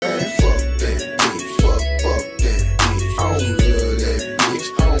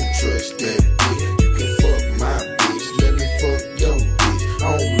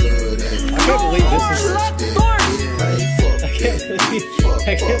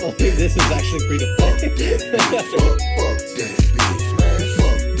don't think this is actually free to play.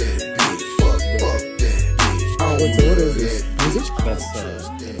 What is this? Music? That's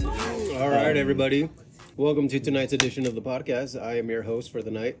all right, everybody. Welcome to tonight's edition of the podcast. I am your host for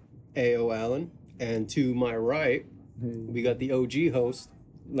the night, A.O. Allen, and to my right, we got the OG host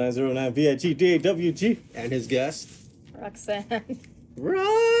 909 VIGDAWG and his guest, Roxanne.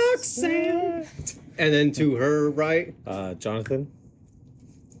 Roxanne. And then to her right, Jonathan.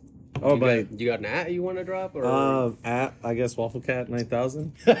 Oh, you got an at you want to drop? Or? At, I guess, Waffle Cat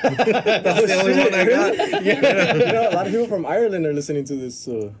 9000. That's the only one I got. Yeah. You know, a lot of people from Ireland are listening to this.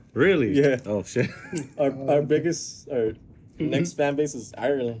 Really? Yeah. Oh, shit. Our next fan base is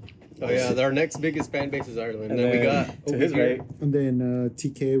Ireland. Oh yeah, our next biggest fan base is Ireland. And then we got to his right. And then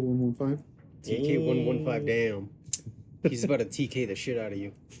TK115. TK115. Damn, he's about to TK the shit out of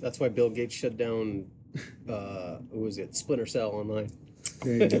you. That's why Bill Gates shut down. What was it? Splinter Cell online.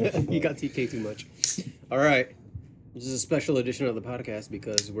 There you go. He got TK too much. All right, this is a special edition of the podcast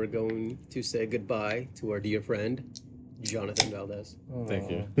because we're going to say goodbye to our dear friend Jonathan Valdez. Thank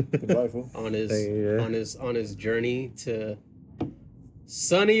you. Goodbye, fool. On his Thank you. on his journey to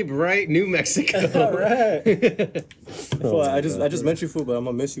sunny, bright New Mexico. All right. Fool, I my just God. met you, fool, but I'm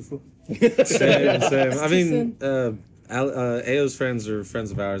gonna miss you, fool. Same. I mean, AO's friends are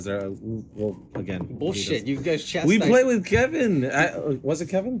friends of ours. They're, well, again. Bullshit! You guys chastised. We play with Kevin. Was it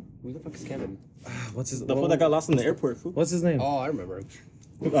Kevin? Who the fuck is Kevin? What's his The fool that got lost in the airport, fool. What's his name? Oh, I remember him.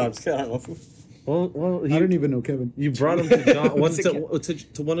 No, I'm just kidding. I don't know, fool. Well, I don't even know Kevin. You brought him to John What's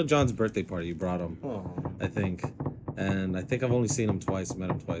to one of John's birthday party. You brought him, Oh. I think, and I think I've only seen him twice. Met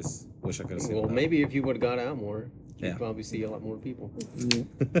him twice. Wish I could have seen Well, him. maybe if you would have got out more, you'd Yeah. probably see a lot more people.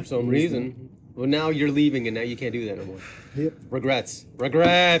 For some reason. Well, now you're leaving and now you can't do that anymore. Yep. Regrets.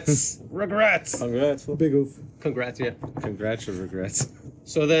 Regrets. Congrats, fool. Big oof. Congrats, yeah. Congrats or regrets.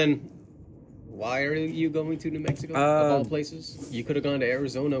 So then, why are you going to New Mexico of all places? You could have gone to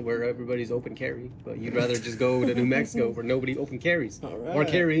Arizona where everybody's open carry, but you'd rather just go to New Mexico where nobody open carries. All right. Or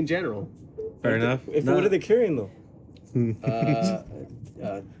carry in general. Fair enough. What are they carrying, though?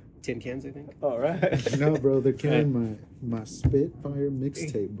 Tin cans, I think. All right. No, bro, they're carrying my Spitfire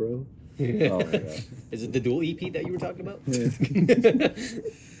mixtape, bro. Oh my god. Is it the dual EP that you were talking about? Yeah.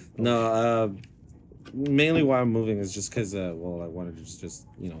 No, mainly why I'm moving is just because, well, I wanted to just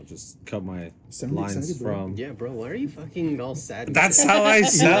cut my Sound lines excited, bro. from. Yeah, bro, why are you fucking all sad? and That's shit? how I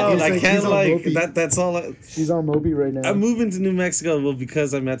sound. He's I like- can't he's on like Moby. that. That's all. He's on Moby right now. I'm moving to New Mexico, well,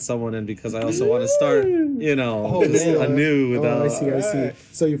 because I met someone and because I also want to start, Oh, just man. anew without. I see. Alright.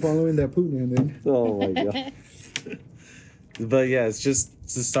 So you're following that Putin then? Oh my god. But yeah, it's just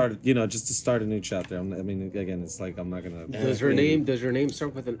to start, just to start a new chapter. I mean, again, it's like I'm not gonna. Does her name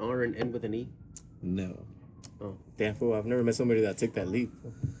start with an R and end with an E? No. Damn, fool. I've never met somebody that took that leap.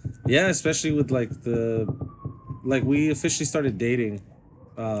 Yeah, especially with we officially started dating.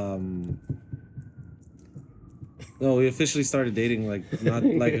 No, we officially started dating not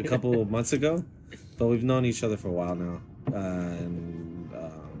like a couple of months ago, but we've known each other for a while now, and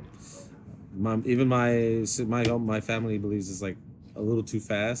my family believes it's like a little too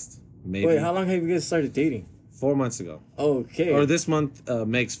fast. Maybe. Wait, how long have you guys started dating? 4 months ago, Okay. or this month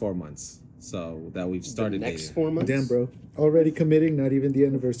makes 4 months, so that we've started the next dating. 4 months? Damn, bro. Already committing, not even the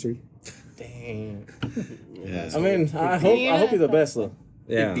anniversary. Dang. Yeah. I mean, I hope you're the best, though.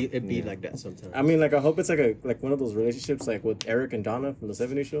 Yeah. It'd be like that sometimes. I mean, like, I hope it's like one of those relationships, like with Eric and Donna from the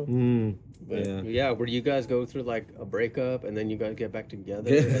 70s show. Mm, But- yeah. Yeah, where you guys go through like a breakup and then you guys get back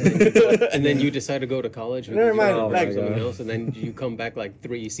together Yeah. and then you decide to go to college and Never mind, you like- like something else and then you come back like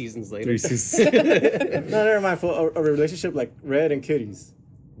 3 seasons later. 3 seasons. No, never mind. For a relationship like Red and Kitty's.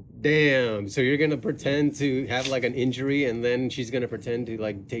 Damn. So you're gonna pretend to have like an injury and then she's gonna pretend to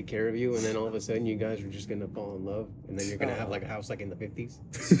like take care of you and then all of a sudden you guys are just gonna fall in love and then you're gonna have like a house like in the 50s.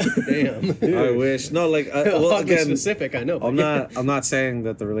 Damn. I wish. No, like Well, again, specific, I know. but I'm not saying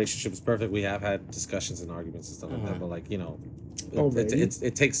that the relationship is perfect. We have had discussions and arguments and stuff like that, but Already?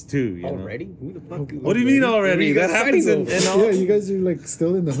 it takes two. You know? Already? Who the fuck? What do you mean already? You guys That happens in fighting all. Yeah, you guys are like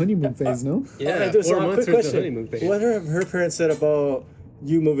still in the honeymoon phase, no? Yeah, Dude, 4 a months quick was the honeymoon phase. What have her parents said about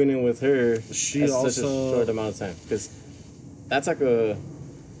you moving in with her She at such a also- short amount of time? Because that's like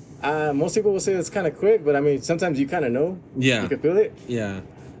most people will say it's kind of quick, but I mean, sometimes you kind of know. Yeah. You can feel it. Yeah,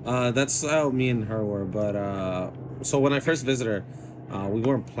 that's how me and her were. But so when I first visited her, we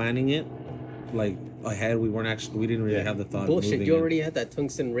weren't planning it like ahead. We didn't really have the thought. of Bullshit, moving you in. already had that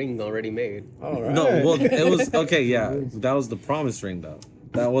tungsten ring already made. All right. No, well, it was okay. Yeah, that was the promise ring, though.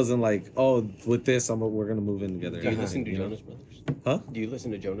 That wasn't like, oh, with this, we're gonna move in together. Do you listen to You know? Jonas Brothers? Huh? Do you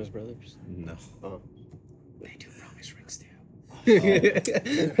listen to Jonas Brothers? No. Oh. They do promise rings too.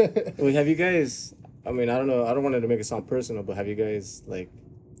 Wait, have you guys? I mean, I don't know. I don't want to make it sound personal, but have you guys like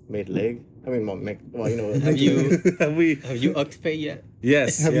made leg? I mean, well, you know, Have you Have we? have you ucked yet?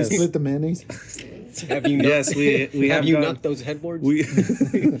 Yes. Have yes. you split the mayonnaise? Have you? Knocked, Yes, we have have you gone- knocked those headboards? We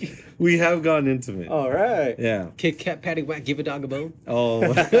we have gone intimate. all right. Yeah. Kit Kat, patty whack, give a dog a bone.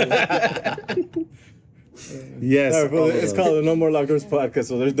 Oh. Yes. Sorry, all but of it's those. called the No More Locked Doors podcast,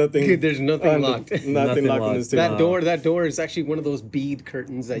 so there's nothing. There's nothing on the- locked. Nothing Nothing locked on locked. this table. That door is actually one of those bead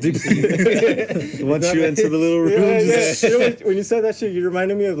curtains that you see. Once you enter the little room, Yeah. You know, when you said that shit, you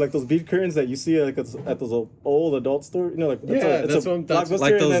reminded me of like those bead curtains that you see like at those old adult stores. You know, like Yeah, that's what I'm- that's- Blockbuster,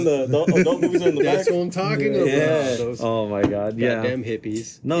 like and then the adult movies are in the back. That's what I'm talking about. Yeah. Those oh my god, yeah. goddamn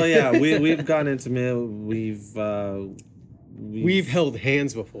hippies. No, yeah, we've gone intimate. We've held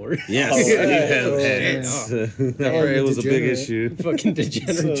hands before. yes, Oh, we've right. held Oh, hands. Oh, it you was a big degenerate. issue. Fucking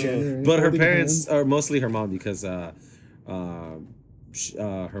degenerate. Degenerate. But her Holding parents, hands. or mostly her mom, because her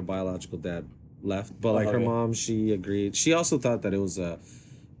biological dad left. But like her okay. mom, she agreed. She also thought that it was a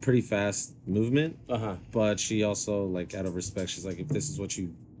pretty fast movement, but she also, like, out of respect, she's like, if this is what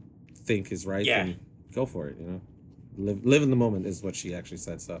you think is right, Yeah. then go for it. You know, live in the moment is what she actually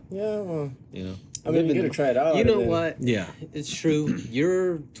said. So Yeah, well, you know, I mean, you gotta try it out. You know and then- what? yeah, It's true.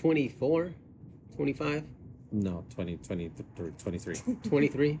 You're 24, 25, no, 23,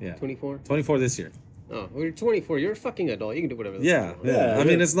 23, Yeah. 24. 24 this year. Oh, well, you're 24. You're a fucking adult. You can do whatever. the Yeah, fuck you want. yeah. I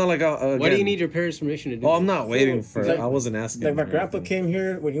mean, it's not like Why do you need your parents' permission to do Oh, I'm that? not waiting for. Like- I wasn't asking. Like my or grandpa anything. came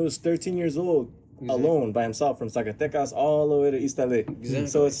here when he was 13 years old, alone by himself from Zacatecas all the way to East LA. Exactly.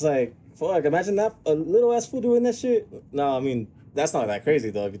 So it's like, fuck, imagine that a little ass fool doing that shit. No, I mean that's not that crazy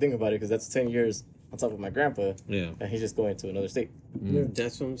though if you think about it, because that's 10 years on top of my grandpa, Yeah. and he's just going to another state,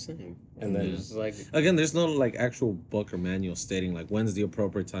 That's what I'm saying. and then It's like Again, there's no like actual book or manual stating like when's the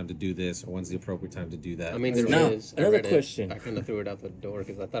appropriate time to do this or when's the appropriate time to do that. I mean, there Now, is. I another read it. question. I kind of threw it out the door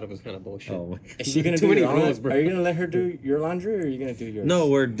because I thought it was kind of bullshit. oh my is she gonna Too do many your rules, bro. Are you gonna let her do your laundry, or are you gonna do yours? No,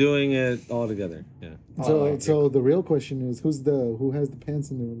 we're doing it all together. Yeah. So the real question is who has the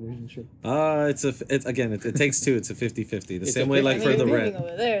pants in the relationship? It takes two. It's a 50-50. The It's same a way like I for mean, the you're rent. moving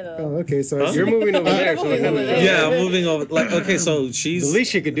over there though. Oh, okay. So Huh? You're moving over there, so Moving I over mean, there. Yeah, I'm moving over. Like okay, so the she's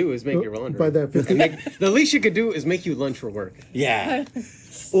least you could do is make your laundry. by that 50. The least you could do is make you lunch for work. Yeah,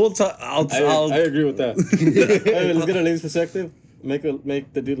 we'll talk. I agree with that. Hey, let's get a lady's perspective.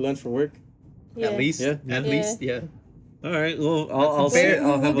 Make the dude lunch for work. Yeah. At least, Yeah. at Yeah. least, yeah. All right. Well, I'll We'll, say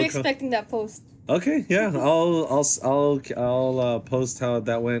we'll, I'll have be a. expecting that post. Okay, yeah, I'll post how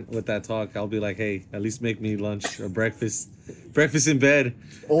that went with that talk. I'll be like, hey, at least make me lunch or breakfast in bed.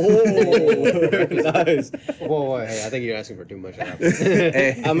 Oh, nice. Whoa, hey, I think you're asking for too much.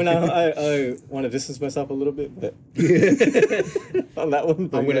 Hey, I mean, I want to distance myself a little bit, but on that one,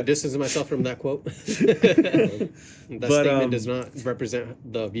 but I'm going to yeah. distance myself from that quote. That But, statement does not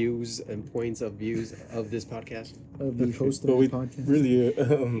represent the views and points of views of this podcast. Of the host of But the we podcast.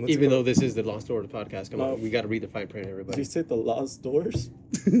 really, Even though this is the Lost Door podcast, come No. on, we got to read the fine print, did you everybody. say the lost doors?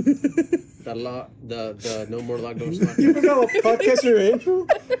 The No More Locked Doors You podcast. forgot what podcast you're in?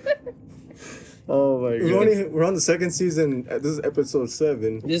 oh my We're on the second season. This is episode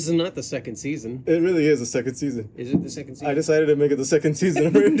 7. This is not the second season. It really is the second season. Is it the second season? I decided to make it the second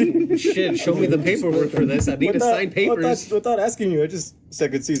season already. Shit, show me the paperwork for this. I need to sign papers. Without asking you, I just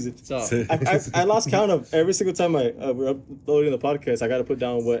second season. So, I lost count of every single time we're uploading the podcast. I got to put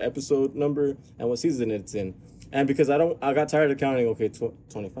down what episode number and what season it's in. And because I got tired of counting, okay,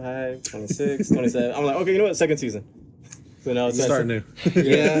 25, 26, 27. I'm like, okay, you know what? Second season. So now it's Start new.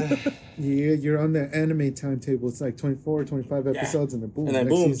 yeah. You're on the anime timetable. It's like 24, 25 episodes, and then boom. And then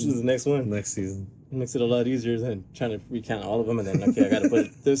next boom, season. this is the next one. Next season. It makes it a lot easier than trying to recount all of them. And then, okay, I got to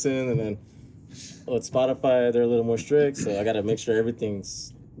put this in. And then, it's Spotify. They're a little more strict. So I got to make sure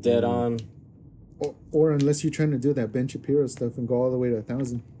everything's dead on. Or unless you're trying to do that Ben Shapiro stuff and go all the way to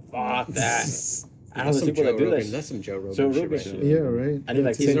 1,000. Fuck that. I know That's the some people Joe that do that Rogan. shit. That's some Joe Rogan Joe shit Rogan right shit. there. Yeah, right. I need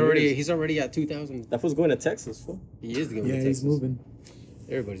like 10 He's years. already at 2,000. That was going to Texas, fool. He is going Yeah, to he's Texas. moving.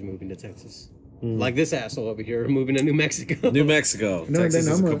 Everybody's moving to Texas. Like this asshole over here moving to New Mexico. New Mexico. No, Texas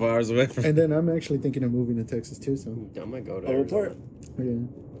then is a I'm couple hours away from. And then I'm actually thinking of moving to Texas too. So I might go to Oh, what Arizona. part?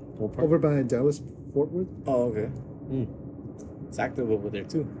 yeah, over by Dallas, Fort Worth. Oh, okay. It's active over there,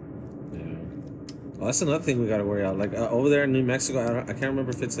 too. Yeah. Well, that's another thing we got to worry out. Like over there in New Mexico, I can't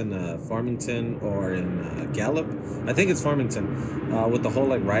remember if it's in Farmington or in Gallup. I think it's Farmington. With the whole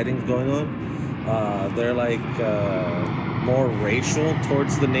like rioting going on, they're like more racial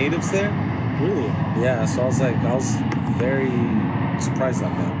towards the natives there. Really? Yeah, so I was very surprised at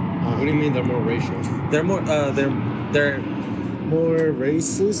that. What do you mean they're more racial? They're more they're More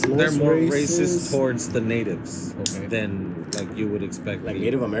racist. they're Less more racist. racist towards the natives Okay. than like you would expect. Like me-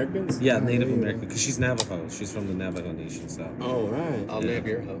 Native Americans? Yeah, Native yeah. American, because she's Navajo. She's from the Navajo Nation. So. Oh, right. I'll nab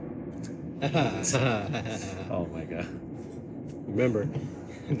your hoe. Oh my god. Remember,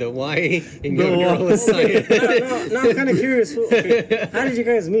 the Y in The your girl Y. is silent. No, I'm kind of curious. Okay, how did you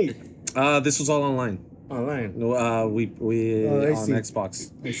guys meet? This was all online. Online. No, we Oh, I on see.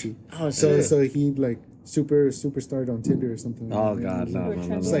 Xbox. I see. Oh, So shit. so he like superstarred on Tinder or something. Oh like that. god, no, no, no,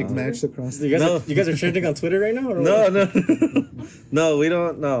 no. It's like no. matched across. So you guys, No. you guys are trending on Twitter right now? Or No, what? no, no. We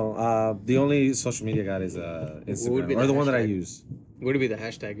don't. No, the only social media I got is Instagram, would be or the the one that I hashtag? use. What would be the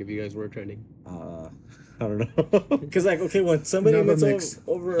hashtag if you guys were trending? I don't know. Because, like, okay, when somebody Nava meets mix.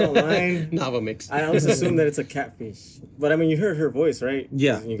 over online, Nava mix. I always assume that it's a catfish. But I mean, you heard her voice, right?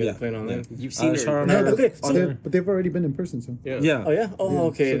 Yeah, You guys yeah, are playing online. You've seen It's her. on No, her- okay, but, so they- but they've already been in person, so. Yeah. Oh, yeah? Oh, Yeah.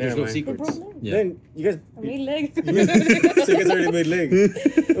 okay. So there's never no mind. secrets. Yeah. Then you guys. I made leg. So you guys already made leg.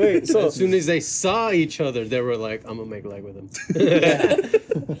 Wait, so. As soon as they saw each other, they were like, "I'm gonna make leg with him."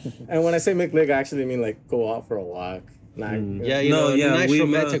 And when I say make leg, I actually mean, like, go out for a walk. Not, Yeah, you No, know, yeah, a nice we've,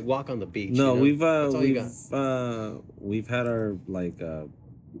 romantic walk on the beach. No, you know? That's all you we've had our like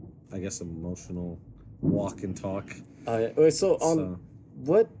I guess emotional walk and talk. Wait, so, So.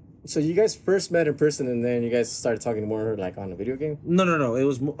 what? So you guys first met in person and then you guys started talking more, like, on a video game? No. It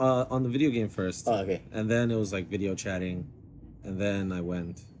was on the video game first, Oh, okay. and then it was like video chatting, and then I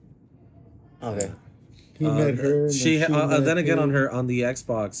went. Okay. He met her. And She, then met then again him. on the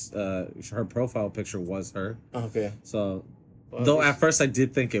Xbox, her profile picture was her. Okay. So, Well, though at at first I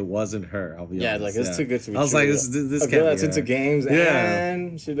did think it wasn't her. I'll be Yeah, honest. like, it's too good to be I was true. like, this a can't girl be that's her. into games Yeah.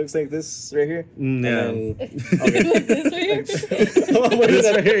 and she looks like this right here. Mm, yeah. And then, okay. Like this right here. What is This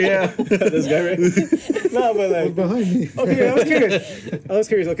that? right here, yeah. This guy right. No, but Oh, like. behind me. Okay, I was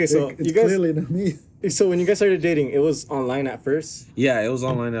curious. Okay, so It's you guys. clearly not me. So when you guys started dating, it was online at first. Yeah, it was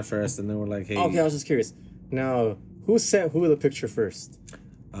online at first, and then we're like, hey. Okay, I was just curious. Now, who sent who the picture first?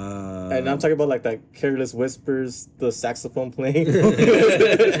 And I'm talking about like that Careless Whispers, the saxophone playing.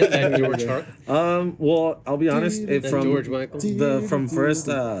 and George Hart, Well, I'll be honest. and From George Michael. from first,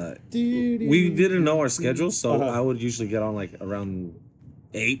 we didn't know our schedule, so Uh-huh. I would usually get on like around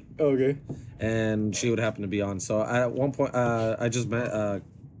 8, Okay. and she would happen to be on. So at one point, I just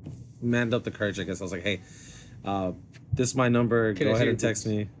manned up the courage. I guess I was like, hey, this is my number. Can Go I ahead see and your text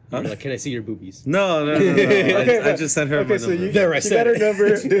me. You're like, can I see your boobies? No. I just sent her Okay, my so number. you, There, I you said got her it.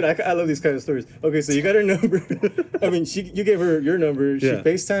 number, dude. I love these kind of stories. Okay, so you got her number. I mean, you gave her your number. She Yeah.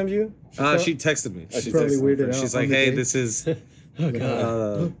 FaceTimed you. She texted me. She probably texted me weirded first. out She's on like, the hey, date. this is Oh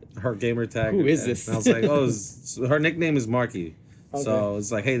god. her gamer tag. Who is And this? I was like, oh, her nickname is Marky. So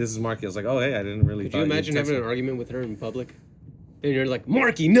it's like, hey, this is Marky. I was like, oh, hey, I didn't really. Could you thought you'd imagine text having me. an argument with her in public? And you're like,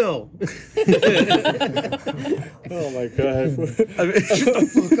 Marky, no! Oh my god. I mean,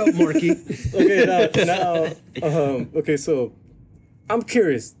 Fuck up, Marky. Okay, now, okay, so I'm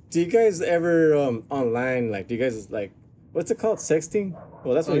curious. Do you guys ever online, like, do you guys like, what's it called, sexting?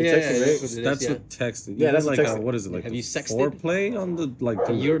 Well, that's what you're texting, right? that's yeah. what texting. Yeah, that's like what texting. what is it like? Have the you sexted? foreplay on the like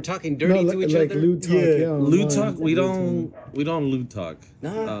the You're talking dirty No, to each like other? lewd talk. Yeah. Yeah, lewd online. talk? We Lewd don't lewd talk.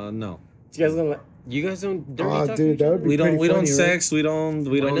 Nah. No. Do you guys don't like, You guys don't dirty Oh, talk dude, to each that would other? be We don't pretty funny, sex. We don't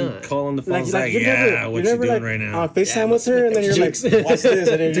Why don't not? call on the phone. Like, you're yeah, never, what you're you never, doing like, right now? on FaceTime Yeah, with her, and then you're like, jokes. watch this,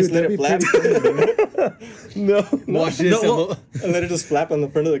 and then you just Dude, let that'd it be flap. pretty No, Watch this. No, and well- we'll- and let it just flap on the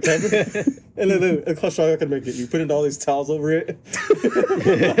front of the camera. And then look how strong I can make it. You put in all these towels over it.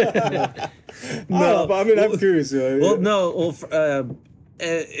 No, but I mean, I'm curious. Well, no. Well,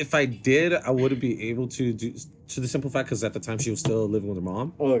 if I did, I wouldn't be able to do to the simple fact because at the time she was still living with her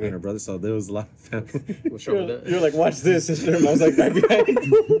mom Oh, okay. and her brother, so there was a lot of family. What's wrong with You're that? like, watch this. And her mom's like, right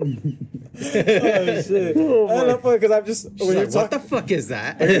behind. Oh, shit. I don't know, because I'm just, when you're Like, what talking. the fuck is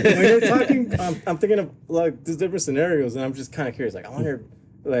that? When you're talking, I'm thinking of like these different scenarios, and I'm just kind of curious. Like, I wonder,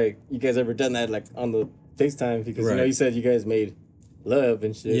 like, you guys ever done that, like, on the FaceTime? Because you know, Right. you said you guys made love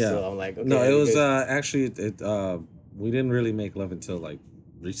and shit. Yeah. So I'm like, okay. No, it you was guys- actually we didn't really make love until like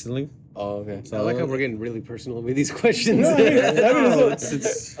recently. Oh, okay. So I like how we're getting really personal with these questions. No, I mean, No,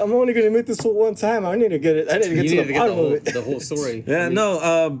 it's, I'm only gonna admit this for one time. I need to get it. I need to You get to need the to get bottom of it. the whole story. Yeah, I mean,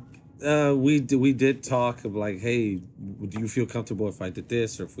 no. We did talk of like, hey, do you feel comfortable if I did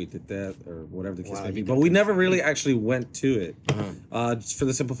this or if we did that or whatever the case Wow, may be? you But did we never really actually went to it. Uh-huh. Just for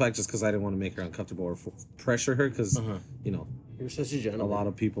the simple fact, just because I didn't want to make her uncomfortable or pressure her, because Uh-huh. you know, You're such a a gentleman. lot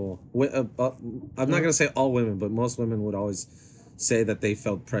of people. I'm not gonna say all women, but most women would always say that they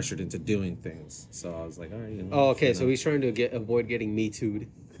felt pressured into doing things. So I was like, all right. You know, Oh, okay. you So know. he's trying to avoid getting me too'd.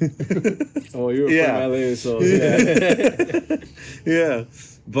 Oh, you were Yeah. from LA, so yeah. Yeah,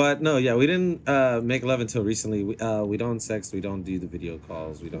 but no, yeah, we didn't make love until recently. We don't sex, we don't do the video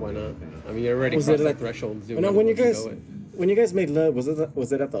calls, we don't. Why do not? anything. I mean, you're already Was crossed it that like- threshold. Dude, Now, when you guys, when you guys made love, was it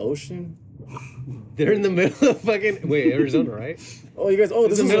at the ocean? They're in the middle of fucking Arizona, right? Oh, you guys. Oh,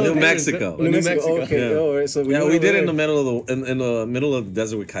 It's this the is middle New of Mexico. New Mexico. Oh, okay. Yeah. Oh, all right. So Yeah, we went did over it in the there. middle of the middle of the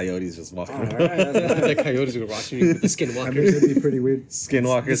desert with coyotes just walking All around. right, that's nice. The coyotes were watching you with the I mean, skinwalkers. it'd be pretty weird.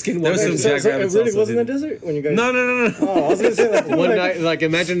 Skinwalkers. The There was some skinwalkers. So it jackrabbits really also, wasn't a dude. desert when you guys. No. Oh, I was gonna say like One like, night, like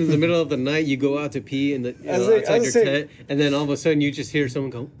imagine in the middle of the night, you go out to pee in the I was like- I outside was your saying- tent, and then all of a sudden you just hear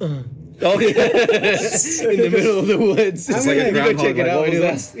someone go Oh, yeah. in the middle of the woods. It's like a You go groundhog, check it like, out. what and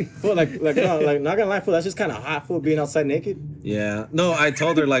was it's- Fool, like not gonna lie, fool, that's just kind of hot, fool, being outside naked. Yeah. No, I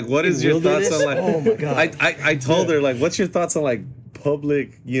told her like, what is your thoughts on like? Oh my god. I told her like, what's your thoughts on like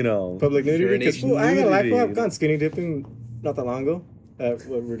public, Public nudity. Because fool, I ain't gonna lie, fool, I've nudity. gone skinny dipping not that long ago at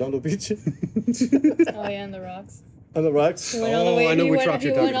Redondo Beach Oh yeah, and the rocks. on the rocks. He went all the Oh, way. I know he which went, rocks he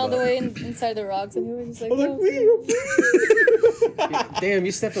you're went talking all the about. way inside the rocks, and he was just like, I was like, "Oh." Damn,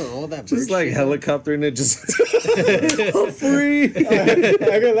 you stepped on all that. Just bird like shit. helicoptering it, just I'm free.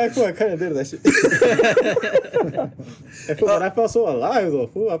 I got like, fool, I kind of did that shit. But I felt so alive though,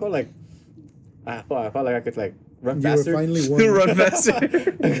 fool. I felt like I could like run You were faster. finally one. Run faster. I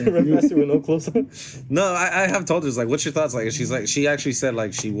could run faster with no clothes on. No, I have told her, it's like, what's your thoughts? Like, and she's like, she actually said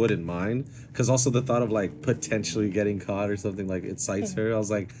like she wouldn't mind, because also the thought of like potentially getting caught or something like excites her. I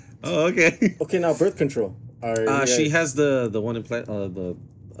was like, oh okay. Okay, now birth control. She has the one implant, what was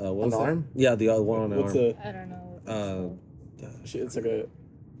the that? arm? Yeah, the other one on the What's arm. I don't know.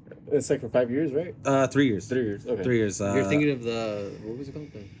 It's like for 5 years, right? 3 years. 3 years. Okay. 3 years. You're thinking of the what was it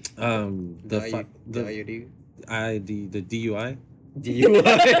called? The the IUD. the DUI. DUI.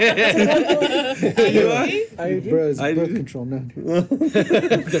 IUD? Bro, it's I- birth control now.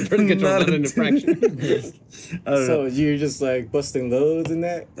 The birth control not an infraction. I don't So you're just like busting loads and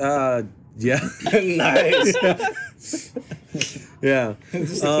that? know. Yeah. Nice. Yeah.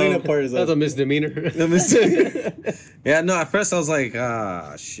 Just the cleanup part is That's a like, misdemeanor. Yeah, no, at first I was like,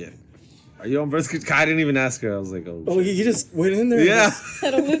 shit. Are you on birth control? I didn't even ask her. I was like, oh, oh, you just went in there? yeah.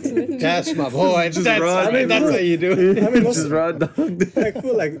 I don't look to That's my boy. Just that's run. I mean, that's how you do it. I mean, most Just raw dog. like,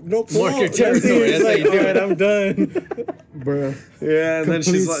 feel like no pull Mark your out. territory, It's that's how like, you do all it. right, I'm done. Bro. Yeah, and then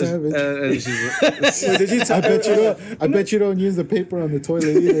she's like, Complete savage. and she's Wait, did you tell I bet you don't use the paper on the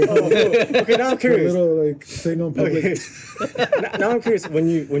toilet either. Okay, now I'm The curious. little like thing on public. Okay. Now I'm curious. When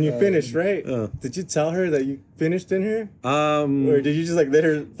you finished, right? Did you tell her that you finished in her, or did you just like let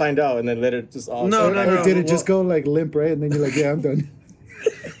her find out and then let her just all? No, Or, no, or no. did it just go like limp, right? And then you're like, yeah, I'm done.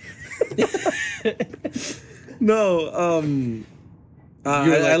 no, You were I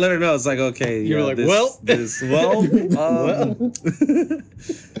like- let her know. It's like, okay, You were like, this, well.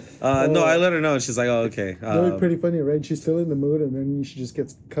 no, I let her know. She's like, oh, okay. That would be pretty funny, right? She's still in the mood, and then she just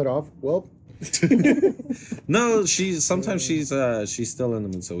gets cut off. Well, No, sometimes she's still in the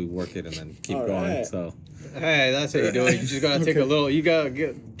mood, so we work it and then keep All going. right. So Hey, that's how you do it. You just gotta take a little. You gotta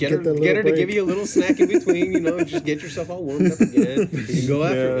get her that little get her to break. give you a little snack in between. You know, just get yourself all warmed up again. You can go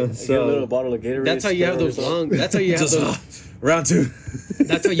after it. Get a little bottle of Gatorade. That's how you have those long. That's how you have just those. round two,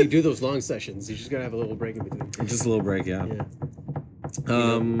 That's how you do those long sessions. You just gotta have a little break in between. just a little break, yeah. Yeah.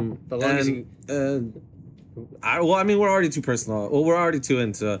 The the longest well, I mean, we're already too personal. Well, we're already too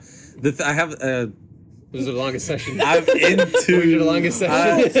into. I have. This is the longest session. I'm into. Your longest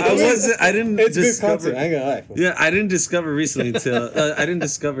session. I wasn't. I didn't It's good discover. content. I ain't gonna lie. Yeah, I didn't discover recently until I didn't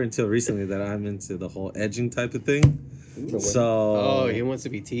discover until recently that I'm into the whole edging type of thing. So Oh, he wants to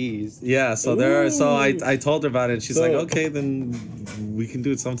be teased. yeah, so there are. So I told her about it. And she's like, So- okay, then we can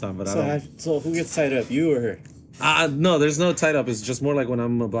do it sometime. But I don't. So who gets tied up, you or her? No, there's no tied up. It's just more like when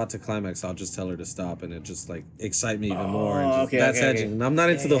I'm about to climax, I'll just tell her to stop, and it just like excite me even more. And just, okay, that's okay, edging. okay. And I'm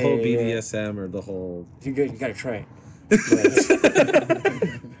not into the whole Yeah, yeah, yeah. BDSM or the whole. You gotta try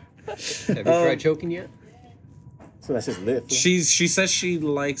Have you tried choking yet? So that's just lit. fool. She says she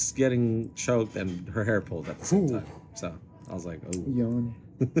likes getting choked and her hair pulled at the same time. So I was like, oh. yawn.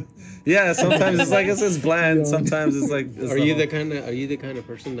 Yeah, sometimes it's like it's bland. Sometimes it's like. It's Are you the kind of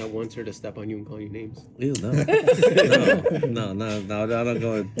person that wants her to step on you and call you names? Ew, no. No, I don't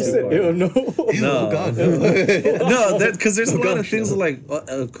go. You said, ew, no. No, God, no, because there's a lot of gosh, things no. like,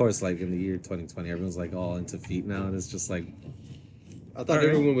 of course, like in the year 2020, everyone's like all into feet now, and it's just like, I thought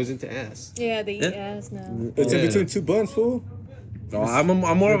everyone was into ass. Yeah, they eat Yeah. ass now. It's Yeah. in between two buns, fool. oh, I'm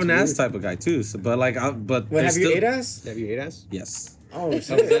more of an That's ass type of guy too. So, but like, but Wait, there's have you still- ate ass? Have you ate ass? Yes. Oh, How was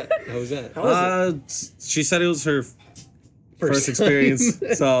shit. that? How was that? How was it? She said it was her first experience,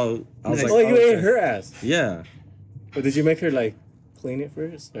 so I was Nice. like, Oh, you ate her ass. yeah. But did you make her like clean it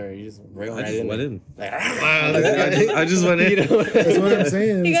first, or you just right I just went in. Like, Wow, I just went in. You know, That's what I'm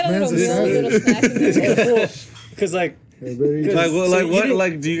saying. You This got a man's little a meal, a savage. little snack. in there. because like They're very Good. Like, So well, like you what? didn't-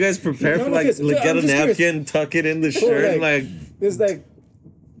 Like, do you guys prepare No, for no, like, 'cause- like I'm get a just curious. napkin, tuck it in the Fool, shirt, like there's like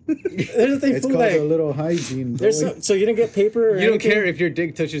there's a thing It's fool, called like a little hygiene. there's so you didn't get paper or You don't anything? care if your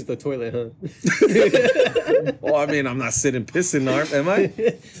dick touches the toilet, huh? well, I mean, I'm not sitting pissing, am I?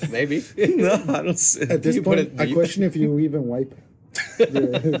 Maybe. No, I don't sit. At this You put point, it- I you- question if you even wipe.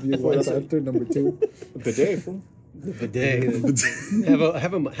 If you wipe that's it. after number 2. Bidet, fool. Bidet.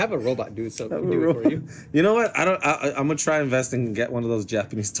 have a robot do something. Do it for you. You know what? I'm gonna try investing and get one of those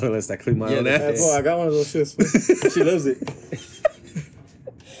Japanese toilets that clean my Yeah, own that's ass. Fool, I got one of those shits. Fool. She loves it.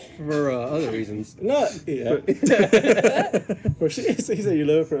 For other reasons. No, yeah. For she, he said you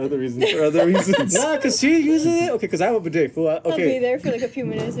love it for other reasons. For other reasons. Nah, cause she uses it. Okay, cause I have a bidet. Fool. I'll be Okay. there for like a few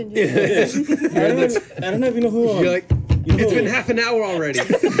minutes and just. I don't know if you know who. You're like, you know it's who- been half an hour already.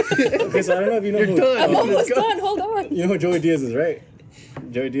 Okay, so I don't know if you know You're who. done. I'm Let's almost go. done. Hold on. You know who Joey Diaz is, right?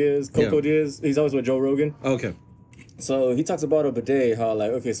 Joey Diaz, Coco Yeah. Diaz. He's always with Joe Rogan. Okay. So he talks about a bidet, how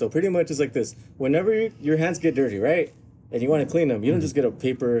like, okay, so pretty much it's like this. Whenever your hands get dirty, right? And you want to clean them, you don't just get a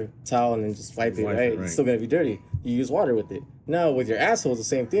paper towel and then just wipe it, Wipe right? it, right. It's still gonna be dirty. You use water with it. Now with your asshole, it's the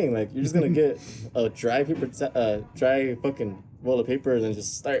same thing. Like you're just gonna get a dry dry fucking roll of paper and then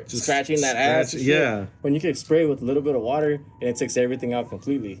just start Just scratching that scratch- ass. and shit. yeah. When you can spray with a little bit of water and it takes everything out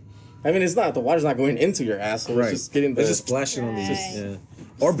completely. I mean, it's not the water's not going into your asshole. Right. It's just getting the. It's just splashing on the. Right. Yeah.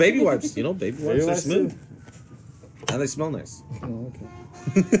 Or baby wipes. You know, baby wipes are wipes smooth. too. And they smell nice. Oh, okay.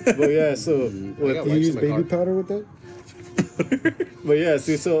 But yeah, so I got Do you wipes use in my baby car. powder with that? but yeah,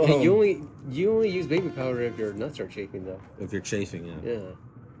 see, so Hey, you only use baby powder if your nuts are chafing though. If you're chafing, yeah. Yeah.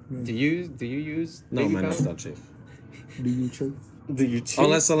 Hmm. Do you use No, baby my nuts powder? don't chafe. Do you choke? do you cheat?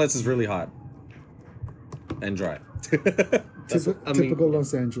 Unless it's really hot and dry. I mean- Typical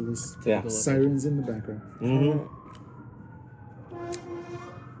Los Angeles. Yeah. Sirens in the background. Mm-hmm.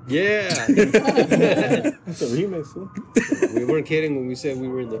 Yeah. It's a remix. Fool. We weren't kidding when we said we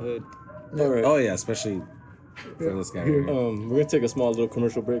were in the hood. All right. Oh yeah, especially for this guy here. We're gonna take a small little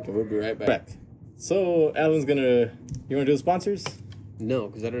commercial break and we'll be right back. So Alan's gonna. You wanna do the sponsors? No,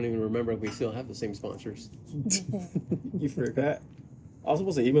 because I don't even remember if we still have the same sponsors. You forgot. I was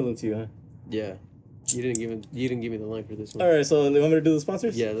supposed to email them to you, huh? Yeah. You didn't give me the line for this one. All right. So you want me to do the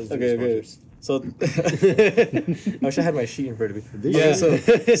sponsors? Yeah, let's do okay, the okay. sponsors. So I wish I had my sheet in front of me. Yeah.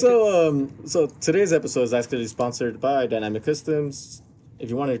 So today's episode is actually sponsored by Dynamic Customs. If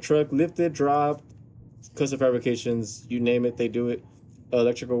you want a truck lifted, dropped, custom fabrications, you name it, they do it.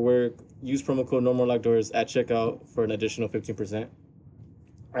 Electrical work. Use promo code NOMORELOCKDOORS at checkout for an additional 15%.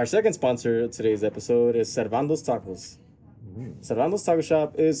 Our second sponsor of today's episode is Servando's Tacos. Servando's Taco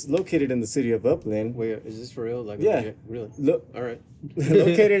Shop is located in the city of Upland. Wait, is this for real? Like, Yeah. legit? Really? Look, All right.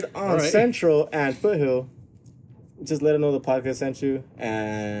 located on All right. Central and Foothill. Just let them know the podcast sent you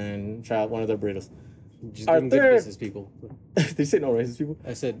and try out one of their burritos. Just Our give them good third- business, people. Did you say no racist people?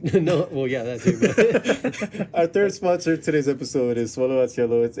 I said no. Well, yeah, that too. But Our third sponsor of today's episode is Swallow at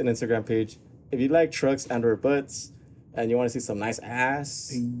Cielo. It's an Instagram page. If you like trucks and or butts and you want to see some nice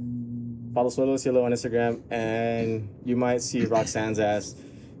ass, follow Swallow at Cielo on Instagram and you might see Roxanne's ass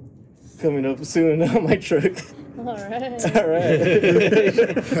coming up soon on my truck. All right. All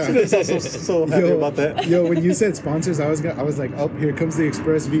right. so happy about that. Yo, when you said sponsors, I was like, oh, here comes the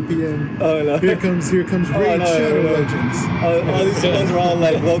Express VPN. Oh no. Here comes Raid no, Shadow no. Legends. All these ones are all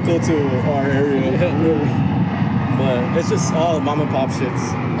like local to our area. But it's just all mom and pop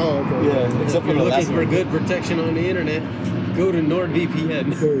shits. Oh, okay. Yeah, if except for you're the last looking for one. good protection on the internet, go to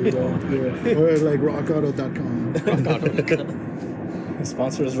NordVPN. There you go. Yeah. Or like rockauto.com.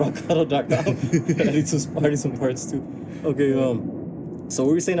 Sponsor is rockauto.com. I need some parts too. Okay, so what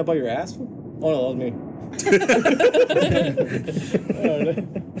were you saying about your ass? Oh no, that was me.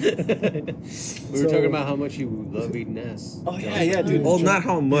 We were talking about how much you love eating ass. Oh yeah, dude. Well, not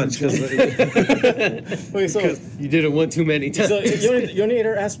how much, because Wait, so You did it one too many times. you only ate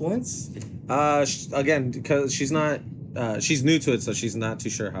her ass once? again, because she's not, she's new to it, so she's not too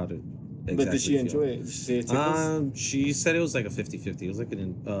sure how to. Exactly But did she enjoy it? Did she say it tickles? She said it was like a 50-50. It was like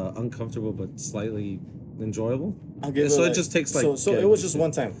an uncomfortable but slightly enjoyable. I'll give so her, it like- just takes like. So it was just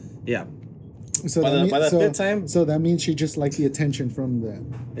one time. Yeah. So By the fifth time? So that means she just liked the attention from the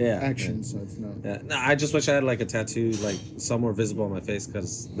Yeah. action. So it's not. Yeah. No, I just wish I had like a tattoo like somewhere visible on my face,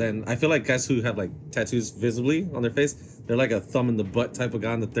 because then I feel like guys who have like tattoos visibly on their face, they're like a thumb in the butt type of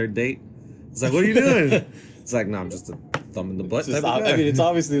guy on the third date. It's like, what are you doing? It's like, no, I'm just a thumb in the butt It's type of guy. I mean, it's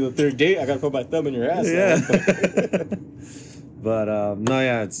obviously the third date. I gotta put my thumb in your ass. Yeah. But no,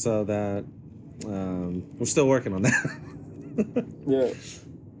 yeah, it's so that we're still working on that. Yeah.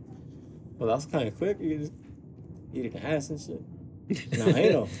 Well, that was kind of quick. You just eating ass and shit. Nah, I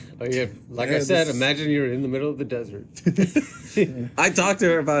know. Oh yeah, like Yeah, I said, this- imagine you're in the middle of the desert. I talked to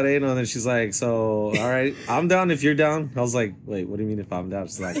her about anal, and she's like, "So, all right, I'm down if you're down." I was like, "Wait, what do you mean if I'm down?"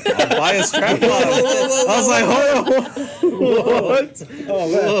 She's like, "I'll buy a strap on." I was like, "Hold on, what?"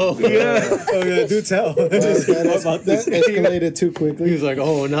 Oh man. Whoa. Yeah. Oh yeah, do tell. Just that, what about that this? escalated too He quickly. was like,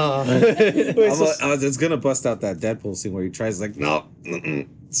 "Oh nah." It's gonna bust out that Deadpool scene where he tries like, "No,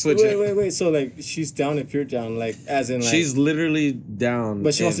 switch it." Wait. So like, she's down if you're down, like as in like. She's literally down,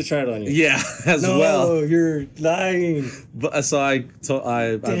 But she wants to and- try it on you. Yeah, as No, well. you're lying. But so I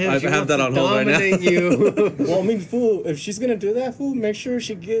Damn, she have wants that to on hold right now. dominate you. Well, I mean, fool. If she's gonna do that, fool, make sure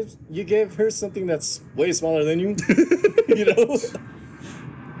you give her something that's way smaller than you. You know.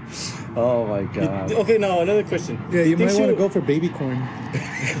 Oh my god. Okay, now another question. Yeah, you think might want to she'll- go for baby corn.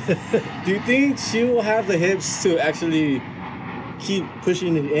 Do you think she will have the hips to actually keep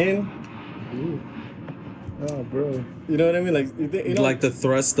pushing it in? Oh, bro. You know what I mean? Like, you know, Like the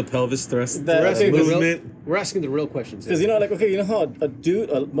thrust, the pelvis thrust. That- We're asking, the movement. real, we're asking the real questions. because you know, like, okay, you know how a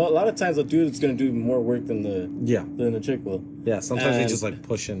lot of times a dude is gonna do more work than Yeah, the chick will. yeah. Sometimes they And- just like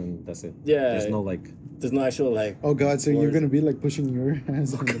push in and that's it. Yeah. There's no like. There's no actual like. Oh, God. So you're Words. going to be like pushing your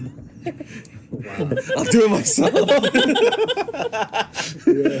hands on the I'll do it myself.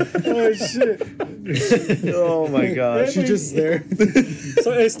 Oh shit! Oh my gosh. She's just there.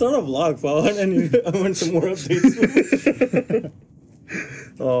 So I start a vlog, fool, and I want some more updates.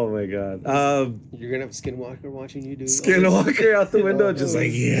 Oh my god. You're gonna have a skinwalker watching you do. all this. Skinwalker out the window, just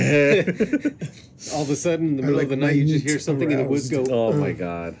like yeah. All of a sudden, in the middle like of the my night, you just meat hear something in the woods go. Oh my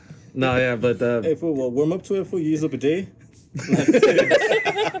god. No, yeah, but Hey, fool, well, warm up to it, fool. You use a bidet.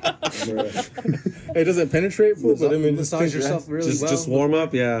 It doesn't penetrate, fool, but I mean, just massage cleans your yourself ass. really well. just warm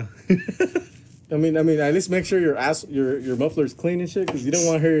up, yeah. I mean, at least make sure your muffler's clean and shit, because you don't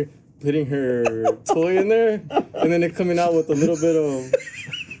want her putting her toy in there and then it coming out with a little bit of,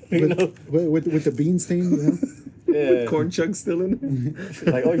 you know, with the bean stain, you know? yeah, Corn chunks still in it.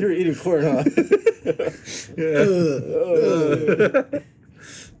 like, oh, you're eating corn, huh?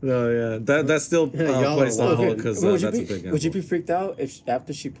 No, yeah. That still y'all placed are on wild. hold because Would you that's be- a big Would you gamble. be freaked out if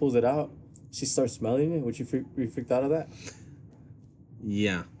after she pulls it out, she starts smelling it? Would you be freaked out of that?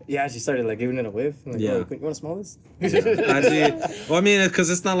 Yeah. Yeah, she started like giving it a whiff. Like, Yeah. oh, you want to smell this? Actually, well, I mean, because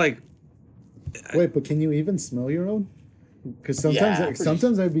it's not like Wait, but can you even smell your own? Because sometimes, Yeah, like, pretty-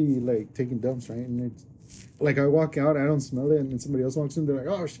 sometimes I'd be like taking dumps, right? And it's like I walk out, I don't smell it, and then somebody else walks in, they're like,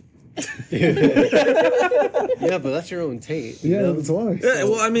 "Oh shit!" Yeah, but that's your own taint. you Yeah, know? that's why. Yeah,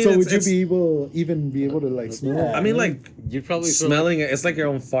 well, I mean, so it's- would you it's- even be able to like smell? Yeah. it? I mean, like You'd probably smell smelling it. It's like your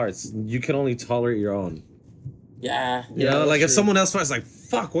own farts. You can only tolerate your own. Yeah. You Yeah, know, that's like if true. someone else farts, like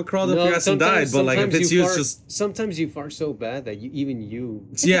fuck, what crawled up your ass and died? But like if it's you, it's just sometimes you fart so bad that even you.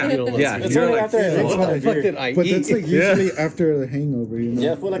 yeah, You don't yeah. want to. You're only like, after That's What why- the fuck did I But eat? that's like Yeah. usually after a hangover, you know.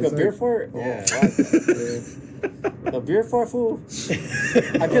 Yeah, for like a It's beer fart? Yeah. A beer fart, fool?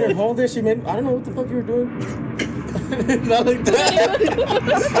 I couldn't hold it. She made, I don't know what the fuck you were doing. Not like that.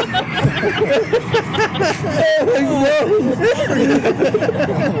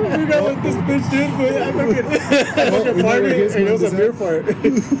 You got what this bitch did, but I fucking we never farted guessed and it was a what beer was fart.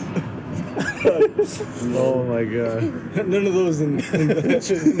 oh my god. None of those in my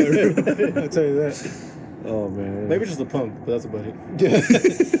room. I'll tell you that. Oh man. Maybe just a pump, but that's about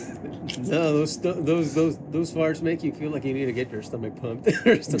it. No, those farts make you feel like you need to get your stomach pumped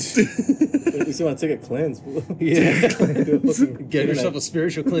or something. You just want to take a cleanse, fool. Yeah. Do a fucking Get yourself a internet.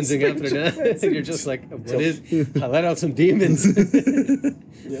 spiritual cleansing after that. You're just like, what is? I let out some demons.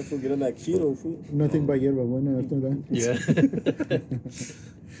 Yeah, fool, get on that keto, fool. Nothing but yerba buena after that.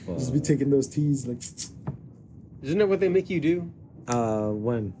 Yeah. Just be taking those teas like. Isn't that what they make you do?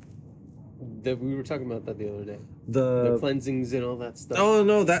 When That we were talking about that the other day. The the cleansings and all that stuff. oh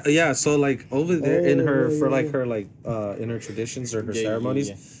no that yeah so like over there in her Oh, for yeah. like her like in her traditions or her Yeah, yeah, ceremonies,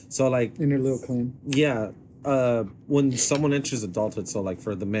 yeah. so like In her little clan. yeah when someone enters adulthood, so like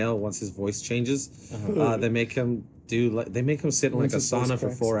for the male, once his voice changes, they make him do like they make him sit in like Once a his voice sauna for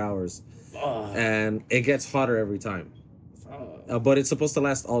cracks. 4 hours, Ah. and it gets hotter every time. But it's supposed to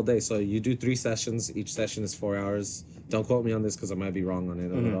last all day, so you do 3 sessions. Each session is 4 hours. Don't quote me on this because I might be wrong on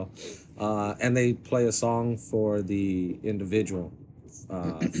it at all. And they play a song for the individual,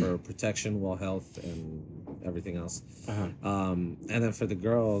 for protection, well health, and everything else. And then for the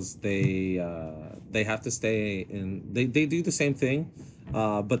girls, they have to stay in. They do the same thing,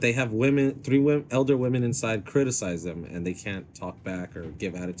 but they have elder women inside criticize them, and they can't talk back or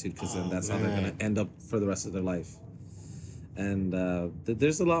give attitude because then that's how they're gonna end up for the rest of their life. And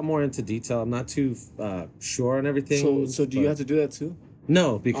there's a lot more into detail. I'm not too sure on everything. So do you but- have to do that too?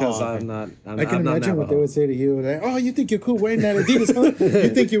 No, because Oh, okay. I'm not. I can I'm not imagine what they Navajo. would say to you. Like, oh, you think you're cool wearing that Adidas, huh? You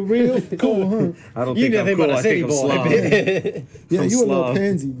think you're real cool, huh? I don't You think I'm nothing cool. but a I city think I'm boy. slob. Yeah, I'm you a little slob.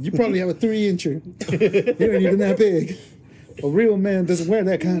 pansy. You probably have a 3-incher. You ain't even that big. A real man doesn't wear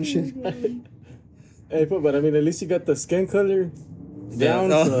that kind of shit. Hey, but I mean, at least you got the skin color down.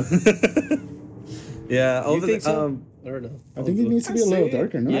 Oh. So. Yeah, You over think the so? I don't know. I think it needs to be a little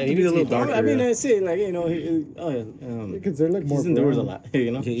darker, no? Yeah, It he could be a needs to little be darker. I mean, yeah. I say like Because they're like more he's indoors a brown. lot,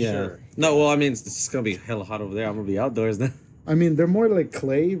 you know. Yeah. Sure. No, well, I mean, it's gonna be hella hot over there. I'm gonna be outdoors now. I mean, they're more like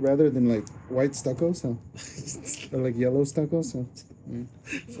clay rather than like white stucco, so. Or like yellow stucco, so.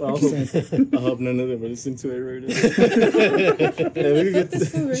 I hope none of them are listening to it right now. Yeah, we could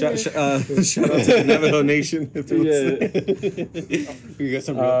get Shout out to the Navajo Nation. If they're listening. We got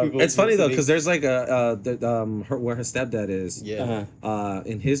some real people. It's funny though, because listening. there's like where her stepdad is. Yeah. uh-huh.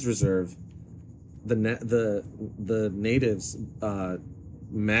 In his reserve, the natives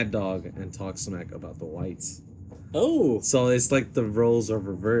mad dog and talk smack about the whites. Oh, So it's like the roles are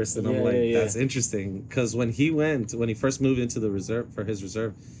reversed, and I'm Yeah, like, yeah, yeah. that's interesting. Because when he first moved into the reserve for his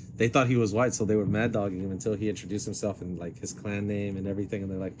reserve, they thought he was white, so they were mad dogging him until he introduced himself and like his clan name and everything,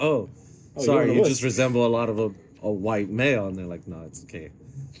 and they're like, oh you're sorry, one of you us." just resemble a lot of a white male, and they're like, no, it's okay.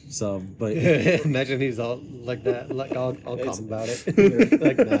 So, but Imagine he's all like that, like all calm about it.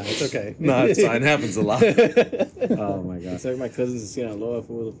 Like, nah, it's okay. no, it's fine. It happens a lot. Oh my god. it's like my cousins in Sinaloa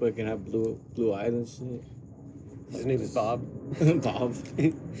who fucking have blue eyes and shit. His name is Bob. Bob.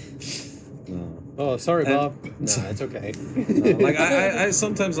 No. Oh, sorry, And- Bob. Nah, it's okay. No, like I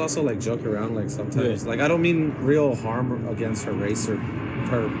sometimes also like joke around, like sometimes Yeah. like I don't mean real harm against her race or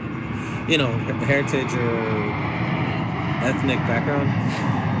her heritage or ethnic background,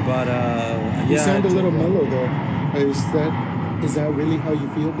 but You yeah, sound I a little joke around. mellow though. Is that really how you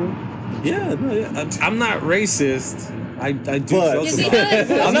feel, bro? Yeah, no, yeah. I'm not racist. I do But- joke Yes, he about it.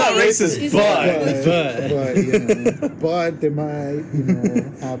 does. I'm not He's- racist, he's- but But they might,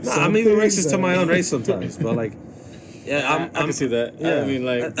 have. no, some I'm even things racist to that- my own race sometimes. But like, yeah, I can see that. Yeah, I mean,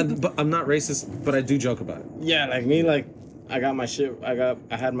 like, but I'm not racist, but I do joke about it. yeah, like me, like I got my shit. I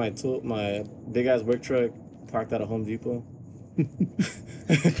had my my big ass work truck parked at a Home Depot.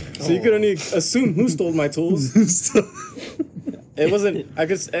 So you could only assume who stole my tools. It wasn't. I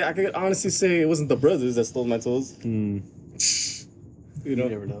could honestly say it wasn't the brothers that stole my tools. You know. You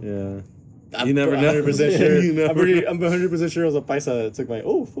never know. Yeah. I'm You never know. 100% sure. You never I'm 100% sure it was a paisa that took my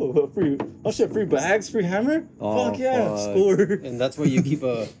free bags, free hammer. Oh, Fuck yeah, fuck. score. And that's why you keep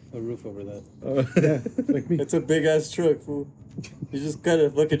a roof over that. Yeah, like me. It's a big ass truck, fool. You just gotta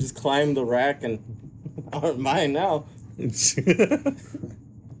fucking just climb the rack and aren't mine now.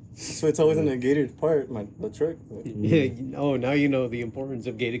 So it's always in a gated part, the truck. Yeah. Oh, now you know the importance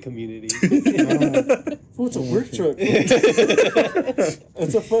of gated communities. Fool, it's a work truck.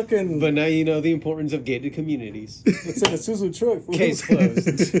 It's a fucking. But now you know the importance of gated communities. It's an Isuzu truck. Fool. Case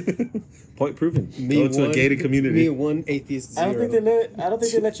closed. Point proven. Me Go to a one- gated community. Me one atheist I zero. don't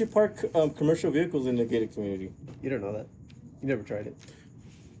think they let you park commercial vehicles in the gated community. You don't know that. You never tried it.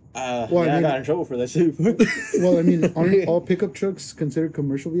 Well, I I mean- got in trouble for that shit. Well, I mean, aren't all pickup trucks considered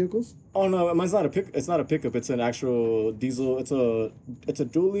commercial vehicles? Oh no, mine's not a pick. It's not a pickup. It's an actual diesel. It's a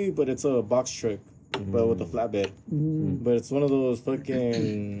dually, but it's a box truck, but with a flatbed. But it's one of those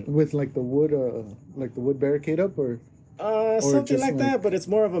fucking With like the wood barricade up, or something just like that. But it's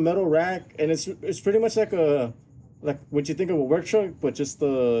more of a metal rack, and it's pretty much like what you think of a work truck, but just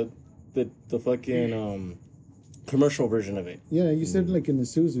the fucking commercial version of it. yeah, you said like in the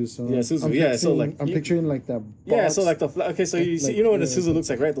Isuzu, so Yeah, Isuzu, I'm yeah, so, like, I'm you- picturing like that. Yeah, box. so like okay, so you see, like, you know what a yeah. Isuzu looks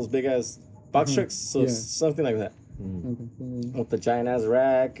like, right? Those big ass box trucks. So Yeah. something like that Okay. with the giant ass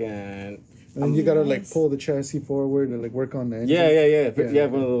rack and. And then you gotta like pull the chassis forward and like work on the engine. Yeah,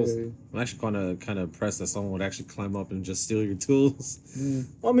 one of those. Yeah, I'm actually kind of impressed that someone would actually climb up and just steal your tools.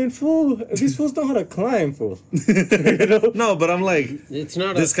 I mean, fool, these fools know how to climb, fool. You know? No, but I'm like, It's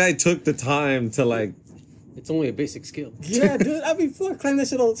not this guy took the time to like. It's only a basic skill. Yeah, dude, I mean, fool, I climb that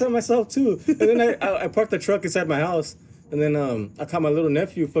shit all the time myself too. And then I parked the truck inside my house. And then I caught my little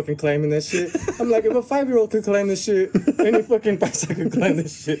nephew fucking climbing that shit. I'm like, if a 5-year-old could climb this shit, any fucking bicycle could climb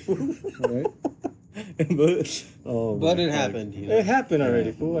this shit, fool. right. But Oh, But my it God. happened, you know. it happened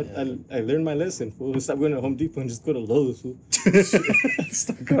already, fool. I learned my lesson, fool. Stop going to Home Depot and just go to Lowe's, fool.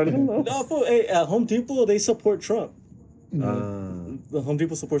 Stop going to Lowe's. No, fool. Hey, at Home Depot, they support Trump. Uh, The Home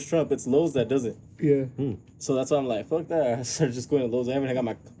Depot supports Trump. It's Lowe's that doesn't. Yeah. So that's why I'm like, fuck that. I started just going to Lowe's. I haven't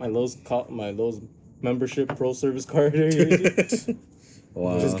got my Lowe's membership pro service card.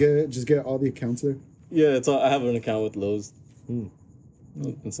 wow. Just get all the accounts there. Yeah, it's all. I have an account with Lowe's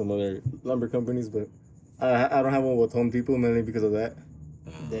and some other lumber companies, but I don't have one with Home Depot mainly because of that.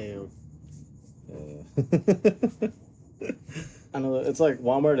 Damn. I know it's like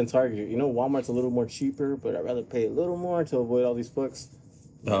Walmart and Target. You know, Walmart's a little more cheaper, but I'd rather pay a little more to avoid all these fucks.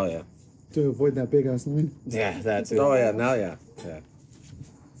 Oh yeah. To avoid that big ass line. Yeah, that too. Oh yeah. Now yeah.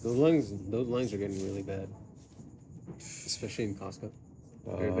 Those lines are getting really bad, especially in Costco.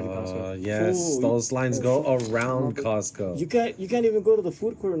 Everybody Costco. Yes, Ooh, those lines go around Costco. You can't even go to the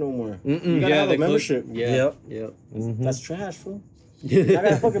food court no more. Mm-mm. You gotta have they a membership. Yeah. Yep. Yep. Mhm. That's trash, fool. I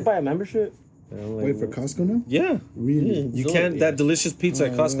gotta fucking buy a membership. I'm like, Wait for Costco now? yeah. Really? You So, can't yeah. that delicious pizza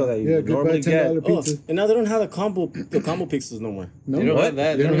at Costco that you Yeah, goodbye normally get. $10 Oh, pizza. and now they don't have the combo pizzas no more. No, They don't What? have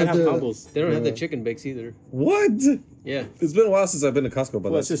that. They don't have the combos. They don't have the uh, chicken bakes either. What? Yeah. It's been a while since I've been to Costco,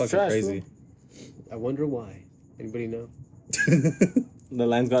 but Well, it's that's just fucking trash, crazy. I wonder why. Anybody know? The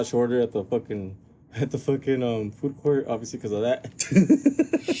lines got shorter at the fucking food court, obviously because of that.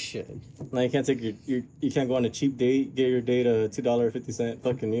 Shit. Now you can't take you can't go on a cheap date, get your date a $2.50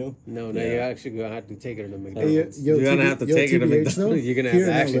 fucking meal. No, you actually gonna have to take her to Hey, McDonald's. You're gonna have to take her to TBH though, You're gonna have here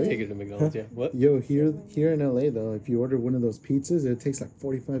to in actually LA, take her to McDonald's. Yeah. What? Yo, here in LA though, if you order one of those pizzas, it takes like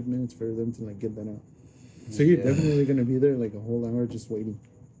 45 minutes for them to like get that out. So you're Yeah. definitely gonna be there like a whole hour just waiting.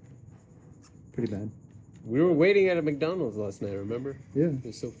 Pretty bad. We were waiting at a McDonald's last night. Remember? Yeah, It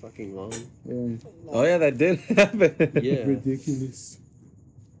was so fucking long. yeah. Oh yeah, that did happen. Yeah. Ridiculous.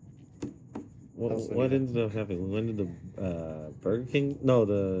 What ended up happening? When did the Burger King? No,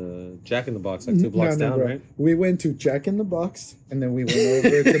 the Jack in the Box, like 2 blocks down, bro. right? We went to Jack in the Box, and then we went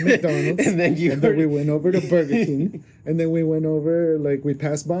over to McDonald's, And then you we went over to Burger King, and then we went over we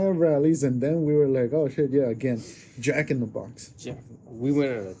passed by our rallies, and then we were like, oh shit, yeah, again, Jack in the Box, We went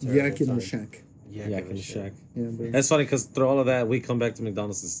at a terrible Yak in time. the Shack. Yak in the Shack. Yeah, bro. That's funny because through all of that, we come back to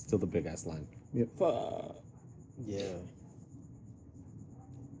McDonald's, it's still the big ass line. Fuck. Yeah.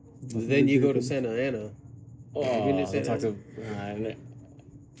 Then you go to Santa Ana. Oh, Have you been to let's Santa talk Ana? to.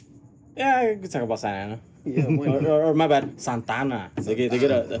 Yeah, we can talk about Santa Ana. Yeah, why not? Or my bad, Santana. They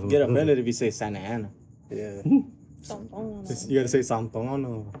get offended if you say Santa Ana. Yeah. You gotta say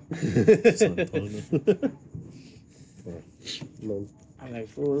Santana. I'm like,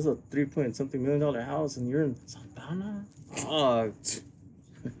 fool, this is a $3-point-something million house, and you're in Santana. Oh,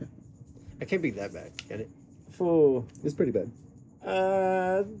 It can't be that bad, can it? fool. It's pretty bad.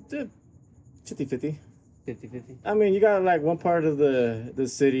 50-50. 50-50. I mean, you got like one part of the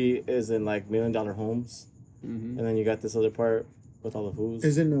city is in like $1 million homes, Mm-hmm. and then you got this other part with all the fools.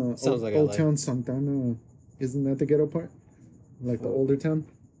 Isn't Sounds Old, like Old LA. Town Santana? Isn't that the ghetto part? Like the older town?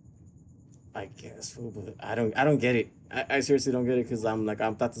 I guess, fool, but I don't get it. I seriously don't get it because I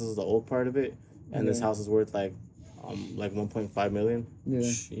thought this was the old part of it, and this Yeah. house is worth like 1.5 million. Yeah.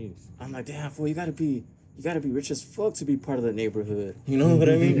 Jeez. I'm like, damn, fool, you gotta be rich as fuck to be part of the neighborhood. You know what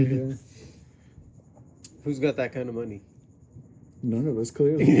I mean? Yeah. Who's got that kind of money? None of us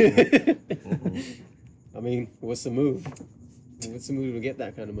clearly. I mean, what's the move? What's the move to get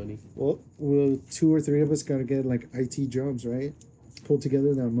that kind of money? Well, 2 or 3 of us gotta get like IT jobs, right? Pull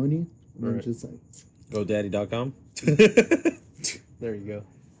together that money, and then Right. just like GoDaddy.com. There you go.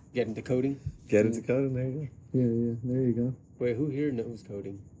 Get into coding. Get into coding. There you yeah, there you go. Wait, who here knows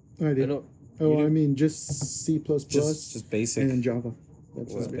coding? I I did. don't. Oh, you I do? mean just C++ go. Just basic. and then Java.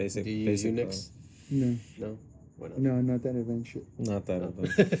 That's Well, just it. basic. Do you basic. use Unix? No, No. Why not? no, not that advanced shit. Not that. No.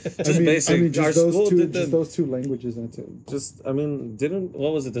 Just basic. I mean, Our just those school two, did just the. those 2 languages. That's it. Just I mean, didn't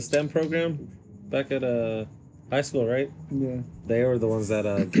what was it? The STEM program back at high school, right? Yeah. They were the ones that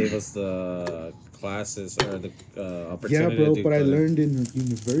gave us the classes or the Yeah, opportunity. bro. to do But I coding. learned in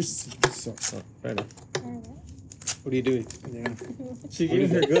university. So Oh, fair enough. What are you doing? yeah. She gave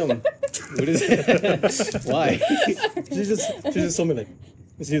me her gum. What is it? Why? She just told me like.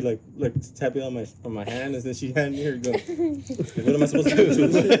 She like tapping on my hand, and then she handed me her gum. Like, what am I supposed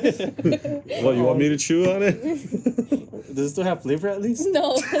to do? Well, you want me to chew on it? Does it still have flavor at least?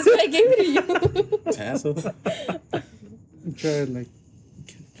 No, that's why I gave it to you. Asshole. Try to like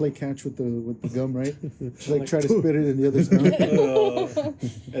play catch with the gum, right? Like try to spit it in the other's mouth.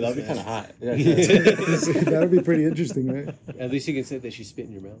 Yeah, that'd be kind of hot. Yeah, That'd be pretty interesting, right? At least you can say that she spit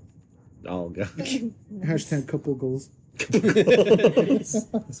in your mouth. Oh god. Hashtag couple goals.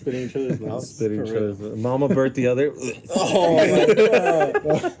 spitting each other's mouths. Spitting For real. each other's- Mama birthed the other. Oh my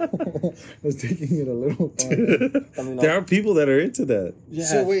god. I was taking it a little far. I mean, There are people that are into that. yeah.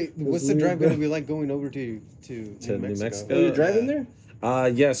 So wait, what's the weird, drive bro. gonna be like going over to New Mexico? Oh, you're driving there?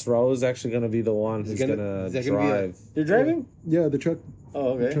 Yes, Raul is actually gonna be the one who's gonna is that gonna be a- drive You're driving? Yeah, the truck.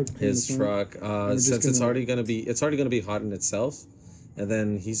 Oh, The okay. truck in his the front. truck. We're just Since it's gonna- already gonna be hot in itself, And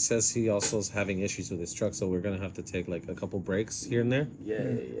then he says he also is having issues with his truck, so we're gonna have to take like a couple breaks here and there. Yeah.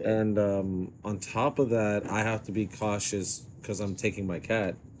 And on top of that, I have to be cautious because I'm taking my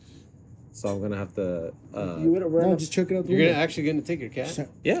cat. So I'm gonna have to. You would have run No, up. just check it out the You're window. actually gonna take your cat?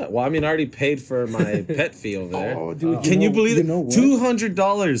 Yeah, well, I mean, I already paid for my pet fee over there. Oh, dude, Can you believe you it? know what?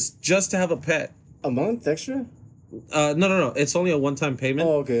 $200 just to have a pet. A month extra? No. It's only a one-time payment.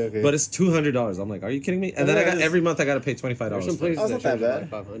 Oh, okay. But it's $200. I'm like, are you kidding me? And then I got Yeah, every month I gotta pay $25. There's some for it. places Oh, that it's not charge that like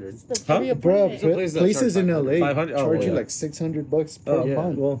 500. Huh? Bro, Some places that places charge in LA 500? Oh, charge you yeah. like $600 per Oh,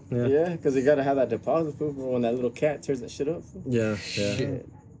 month. well, yeah. Yeah, because you gotta have that deposit fool, for when that little cat tears that shit up. Fool. Yeah. Shit.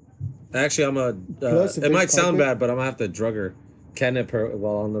 Actually, I'm a. Plus, if it might there's sound carpet- bad, but I'm gonna have to drug her, catnip her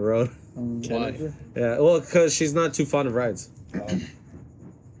while on the road. Why? Yeah, well, because she's not too fond of rides.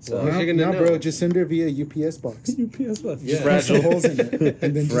 So How's she gonna No, know? bro, just send her via UPS box. UPS bus. Yeah. Punch the holes in it,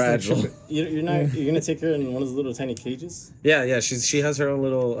 and then just like, Fragile. ship it. You're not. You're gonna take her in one of those little tiny cages. Yeah. She has her own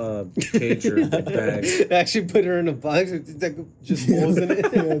little cage or bag. They actually put her in a box with like, just holes in it.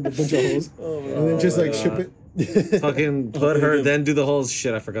 Yeah, a bunch of holes, Oh, and then just like ship it. Fucking put her, then do the whole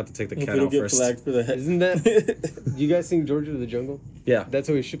shit. I forgot to take the Hope cat you don't out get first. flagged for the head. Isn't that? You guys seen George of the Jungle? Yeah. That's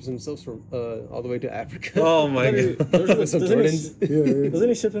how he ships himself from all the way to Africa. Oh my Doesn't god. he- With some doesn't he- Jordans. Yeah, yeah. Doesn't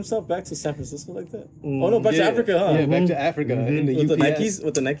he ship himself back to San Francisco like that? Oh no, back to Yeah. Africa, huh? Yeah, back to Africa in the With the UPS. Nikes,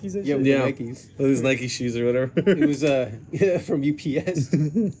 with the Nikes and Yeah, shit. with Yeah. the Nikes. With his Nike shoes or whatever. It was from UPS.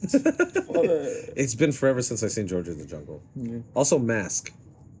 It's been forever since I seen George of the Jungle. Yeah. Also, Mask.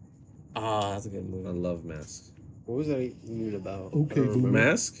 Ah, that's a good I movie. love Mask. What was that even about? Okay, I don't remember.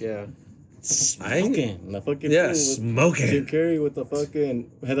 Mask? Yeah. Smoking. The fucking Yeah, fool with Jim smoking. Carrey with the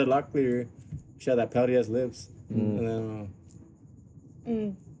fucking Heather Locklear. She had that pouty ass lips. And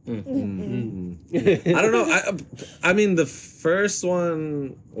then I don't know. I mean, the first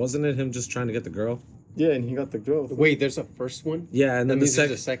one, wasn't it him just trying to get the girl? yeah, and he got the girl. Wait, there's a first one? Yeah, and That then the means there's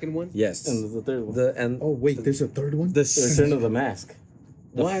second. a second one? Yes. And there's the third one. The Oh wait, there's a third one. the The Return of the Mask.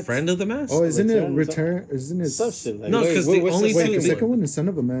 the What? friend of the mask. Oh, isn't it Return- Return? Isn't it? Some shit like No, that. because Wait, the what's the only Wait, two. the second one is Son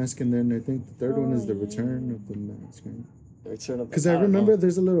of a Mask, and then I think the third one is the Return of the Mask. Return of the Because I don't remember know.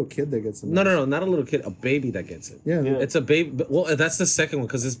 there's a little kid that gets the No, mask. not a little kid, a baby that gets it. Yeah, Yeah. It's a baby. Well, that's the second one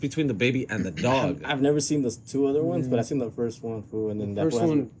because it's between the baby and the dog. I've never seen the two other ones, but I've seen the first one, fool, and then that First one.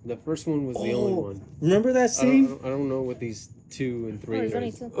 one. The first one was the only one. Remember that scene? I don't know what these 2 and 3 Oh, there's are.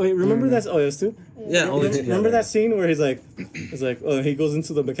 only two. Wait, remember that? Oh, there's two. Yeah, only two. Remember that scene where he's like, he goes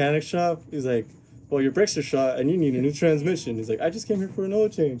into the mechanic shop. He's like, well, your brakes are shot and you need a new transmission. He's like, I just came here for an oil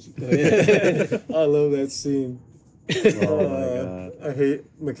change. I love that scene. Oh my god. I hate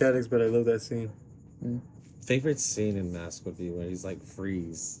mechanics, but I love that scene. Favorite scene in Mask would be where he's like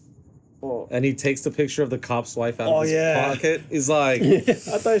freeze. Oh, And he takes the picture of the cop's wife out Oh, of his yeah. pocket. He's like, I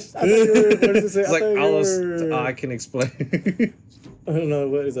thought you were. What does it say? it's like, I thought you were- I can explain. I don't know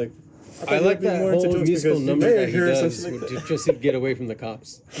what he's like. I like that whole musical number that he does Something like that. just to get away from the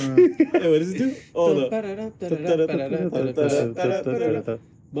cops. Hey, what does it do? Oh, the.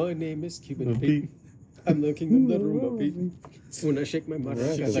 My name is Cuban Pete. I'm the king of the Roomba Pete. When I shake my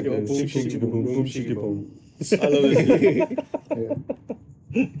maraca, I go boom, shiki, boom, boom, shiki, boom. I love it.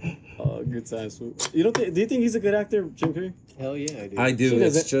 Yeah. Oh, good times. Fool. You don't think? Do you think he's a good actor, Jim Carrey? Hell yeah, I do. I do. She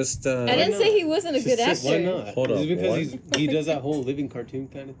It's doesn't- just. I didn't say he wasn't a good actor. Why not? Hold Is up, it because what? he does that whole living cartoon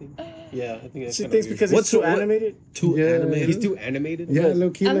kind of thing? Yeah, I think that's She kinda thinks weird. because What's he's too what- animated. Too Yeah. animated. He's too animated. Yeah,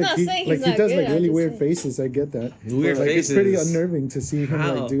 low key, I'm like not he, saying like he's he not does good, like I'm really just weird saying. faces. I get that. Weird Like faces. it's pretty unnerving to see him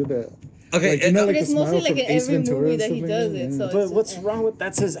How? like do that. Okay, Like, you know, But like it's the mostly smile like from in Ace every Ventura movie and that he stuff does like it. that, So yeah. But it's what's just, wrong with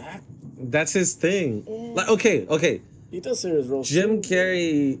that's his act? that's his thing. Yeah. Like, okay. He does serious roles. Jim too.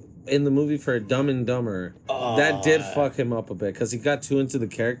 Carrey in the movie for Dumb and Dumber, that did fuck him up a bit because he got too into the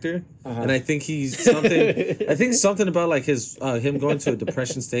character, and I think he's something. I think something about like his him going to a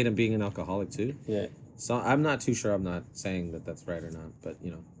depression state and being an alcoholic too. Yeah. So I'm not too sure. I'm not saying that that's right or not, but you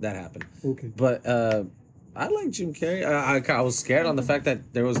know that happened. Okay. But I like Jim Carrey. I was scared on the fact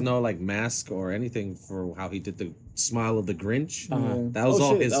that there was no like mask or anything for how he did the smile of the Grinch. That was Oh,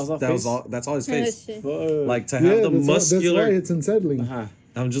 all shit, his. that was all That was face? all. That's all his Oh, face. shit. Like to Yeah, have the that's muscular. why it's unsettling. Uh-huh.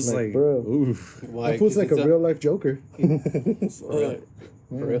 I'm just Like, like, bro. ooh. Why? That feels 'Cause like it's a real life Joker, For real.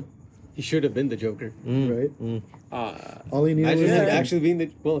 For real. He should have been the Joker. right? All he needed Imagine was him Yeah. actually being the.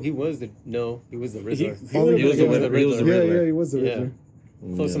 Well, he was the. No, he was the Riddler. He All he He was the needed Riddler. He was the yeah, Riddler. yeah, he was the Yeah. Riddler.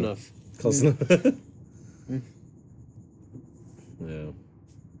 Close Yeah. enough. Close enough. Yeah.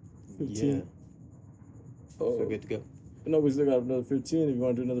 15. Yeah. Oh. So good to go. No, we still got another 15. If you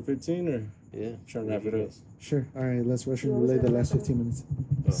want to do another 15 or Yeah. trying to wrap it up. Sure. All right, let's rush and relay the last 15 minutes.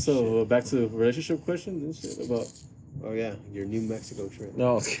 Oh, So back to relationship questions and shit about Oh yeah, your New Mexico trip.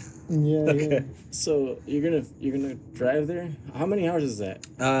 No. Yeah, So you're gonna drive there? How many hours is that?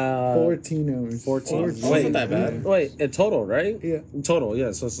 yeah. 14 hours. 14. It's not that bad. Wait, in total, right? Yeah. In total,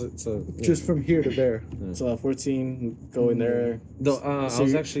 yeah. So yeah. Just from here to there. So 14 going there. No, So I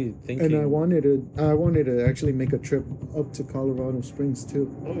was you- actually thinking. And I wanted to actually make a trip up to Colorado Springs too.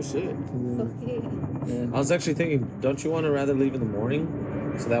 Oh shit! Okay. I was actually thinking, don't you want to rather leave in the morning,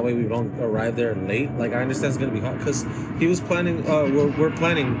 so that way we don't arrive there late? Like I understand it's gonna be hot because he was planning. We're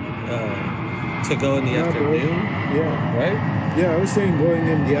planning to go in the Yeah, bro. afternoon, Yeah. right? Yeah, I was saying going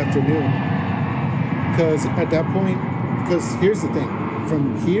in the afternoon. Because at that point, because here's the thing.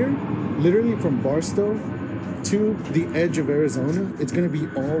 From here, literally from Barstow to the edge of Arizona, it's going to be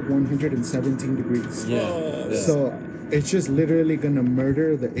all 117 degrees. Yeah. So it's just literally going to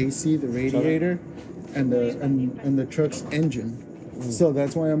murder the AC, the radiator, and the truck's engine. So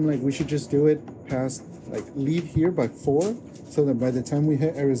that's why I'm like, we should just do it past, like, leave here by 4, so that by the time we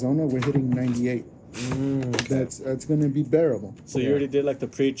hit Arizona, we're hitting 98. That's gonna be bearable. So you already did like the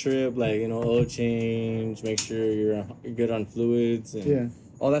pre-trip, like oil change, make sure you're good on fluids. And Yeah,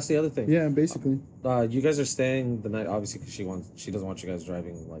 Oh, that's the other thing. yeah, basically. You guys are staying the night, obviously, because she doesn't want you guys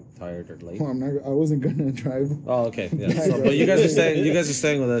driving like tired or late. Well, I wasn't gonna drive. Oh, okay. Yeah. So, but you guys are staying. You guys are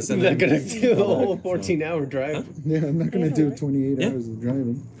staying with us. I'm And not then, gonna do the whole 14-hour drive. Yeah, I'm not gonna do 28 Yeah. hours of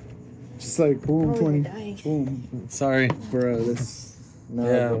driving. Just like boom, Oh, 20, you're dying. boom, sorry. bro. That's nah,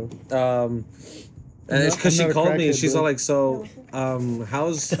 Yeah. bro. And it's because I'm she not a called me and crackhead, she's bro. all like, so,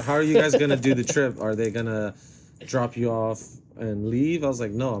 how are you guys gonna do the trip? Are they gonna drop you off and leave? I was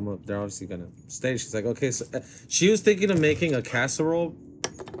like, no, they're obviously gonna stay. She's like, okay. So she was thinking of making a casserole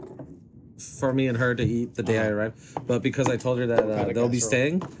for me and her to eat the day I arrived, but because I told her that kind of they'll be casserole?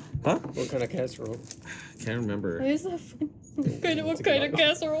 staying, huh? What kind of casserole? Can't remember. Who's that? What kind of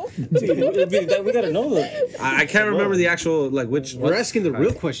casserole? we gotta know them. I can't remember the actual like which. We're asking the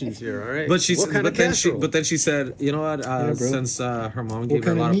real questions here, all right? But she's what kind but of then casserole? then she said, you know what? bro. Since her mom gave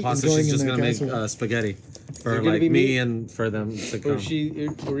her a kind of lot of meat is pasta, going she's in just that gonna make casserole? spaghetti for gonna like be me meat? and for them to come. or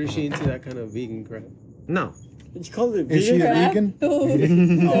is she into that kind of vegan crap? No. Did you call it Is she vegan? a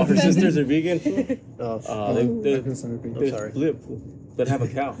vegan? Oh, her sisters are vegan. Oh, They I feel sorry. they sorry. flip. But have a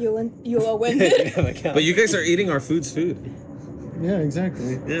cow. You are Wendy. But you guys are eating our food. Yeah,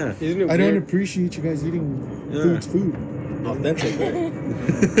 exactly. Yeah. Isn't it I don't weird? appreciate you guys eating Yeah. food's food. Authentic,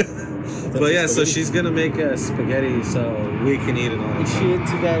 right? But yeah, so she's gonna make spaghetti so we can eat it all. Is she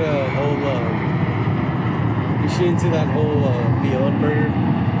into that Is she into that whole Beyond Burger?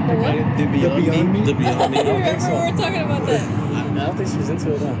 The what? The Beyond, Beyond Meat? The Beyond Meat. I remember we were talking about that. I don't think she's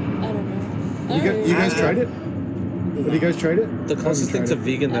into it. Huh? I don't know. You guys tried it? Have you guys tried it? The closest thing to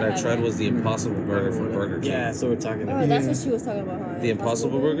vegan that I I tried haven't. was the Impossible Burger from Burger King. Yeah, so we're talking Oh, about. that's Yeah. what she was talking about. Huh? The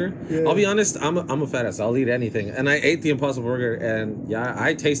Impossible Burger? Yeah. I'll be honest, I'm a fat ass. I'll eat anything. And I ate the Impossible Burger, and yeah,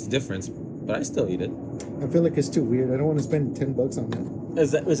 I taste the difference, but I still eat it. I feel like it's too weird. I don't want to spend $10 on that.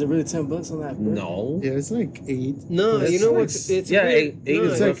 Is it really $10 on that? bro? No. Yeah, it's like 8. No, It's you know like- what? It's Yeah, weird. eight no,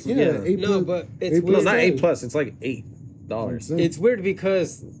 is It's like roughly- yeah, yeah. 8 No, plus- but it's 8 No, it's not plus $8 $8. plus. It's like $8. It's weird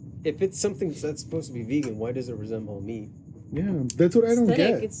because if it's something that's supposed to be vegan, why does it resemble meat? Yeah, that's what I don't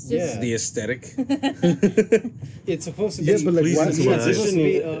Aesthetic, get. it's just. Yeah. The aesthetic. It's supposed to be. Yeah, but like, Please why, it's it's why- supposed to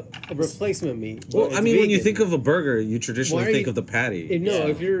be a replacement meat. Well, but I it's mean, when you vegan. think of a burger, you traditionally Why are think you- of the patty. No, Yeah.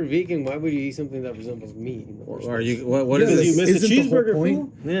 if you're vegan, why would you eat something that resembles meat? In the first Or are place? you? What Yeah, is Because you this? missed the isn't the whole cheeseburger, point?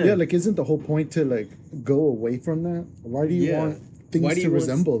 fool? Yeah. Yeah, like isn't the whole point to like go away from that? Why do you Yeah. want things Why do to you want-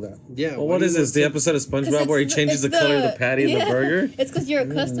 resemble that? Yeah. Well, why what do is you this? want The some- episode of 'Cause SpongeBob where he it's changes the it's color of the patty in the burger? It's because you're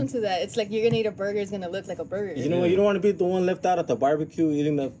accustomed to that. It's like you're gonna eat a burger, it's gonna look like a burger. You know what? You don't want to be the one left out at the barbecue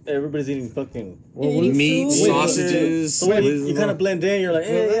eating everybody's eating fucking. You're eating Meat, food. sausages. So when you kind of blend in, you're like,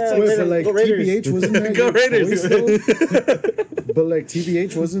 hey, yeah, Wait, Raiders, but like go Raiders. TBH wasn't that Go their Raiders. choice, though? But like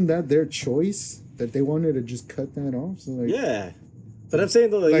TBH wasn't that their choice that they wanted to just cut that off? So like, Yeah, but I'm saying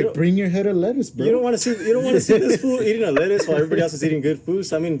though, like, like bring your head of lettuce, bro. you don't want to see this fool eating a lettuce while everybody else is eating good food.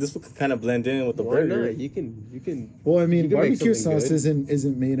 So I mean, this fool could kind of blend in with the Why burger. not? You can. Well, I mean, You can make barbecue something sauce good.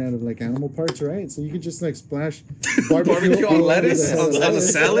 isn't made out of like animal parts, right? So you could just like splash barbecue, Barbecue all on over lettuce the head of on a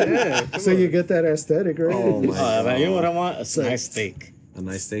lettuce. salad. Yeah. So you get that aesthetic, right? Oh my Man, you know what I want? A nice steak. A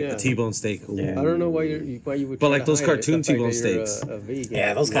nice steak, Yeah. a T-bone steak. Ooh. I don't know why you would. But try like to those hide cartoon the fact T-bone that you're steaks. A vegan.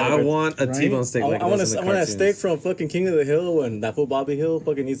 Yeah, those kind I of. want a Right? T-bone steak like I want those in the a cartoons. steak from fucking King of the Hill when that fool Bobby Hill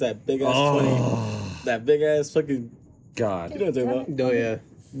fucking needs that big ass Oh. 20, that big ass fucking. God. You know what I'm talking about? Oh yeah.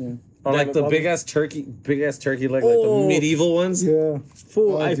 Yeah. Or like the big ass turkey leg, like the medieval ones. Yeah.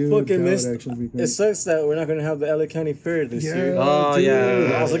 Fool, Oh, I dude, fucking that would missed. actually be great. It sucks that we're not gonna have the LA County Fair this year. Oh, dude.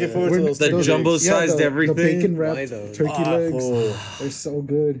 yeah. I was looking forward to We're- those. The turkeys. jumbo-sized the everything. bacon Why wrapped though? turkey legs. Fool. They're so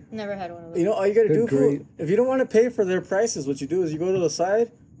good. Never had one of those. You know, all you gotta They're do, fool, great. if you don't want to pay for their prices, what you do is you go to the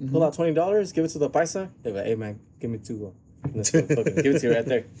side, pull out $20, give it to the paisa. They're like, hey man, give me two. And let's go, fucking give it to you right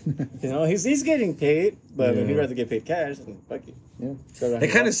there. You know, he's getting paid, but I mean, he'd rather get paid cash and fuck it. Yeah.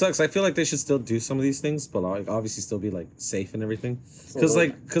 It kind of sucks. I feel like they should still do some of these things, but like obviously still be like safe and everything.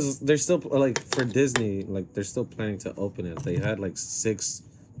 Because they're still like for Disney, like they're still planning to open it. They had like 6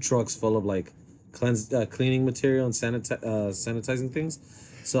 trucks full of like cleaning material and sanitizing things.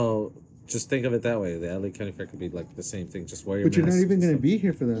 So just think of it that way. The LA County Fair could be like the same thing. Just wear your But you're mask not even and gonna stuff. be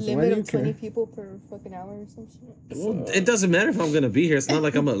here for that. So why Limit do you of 20 care? people per fucking hour or some shit. Well, it doesn't matter if I'm gonna be here. It's not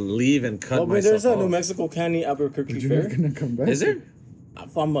like I'm gonna leave and cut Well, but myself there's a off. New Mexico County Albuquerque But you're Fair. not gonna come back. Is there?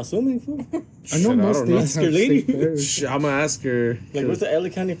 I'm assuming, fool. I know Shit, I most don't know. states have Ask your lady. state fairs. I'm gonna ask her. Like, where's the LA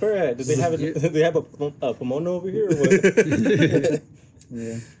County Fair at? Do they have it? Do they have a Pomona over here or what?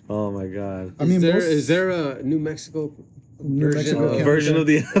 Yeah. Oh my god. I mean, Is there a New Mexico New Mexico County Version of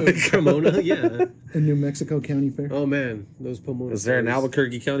the. Pomona? Yeah. a New Mexico County Fair. Oh man, those Pomona. Is there an fairs.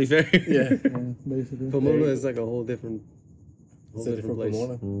 Albuquerque County Fair? Yeah. Yeah, basically. Pomona is like a whole different It's a different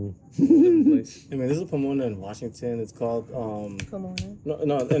Pomona. Mm. Whole different place. I mean, there's a Pomona in Washington. It's called Come on.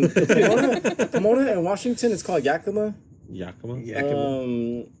 no, and Pomona in Washington. It's called Yakima.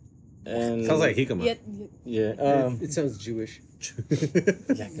 Yakima. And Sounds like Hikama. yeah. It sounds Jewish.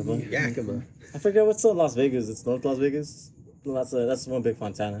 Yakima. Yakima. I forget what's Las Vegas. It's North Las Vegas. That's one big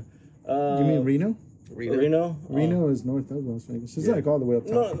Fontana. You mean Reno? Reno? Reno is north of Las Vegas. It's like all the way up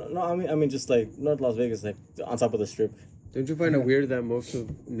top. No. I mean, just like North Las Vegas, like on top of the strip. Don't you find it weird that most of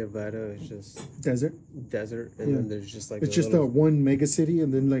Nevada is just Desert. desert, and Yeah. then there's just like It's a just a little, one mega city,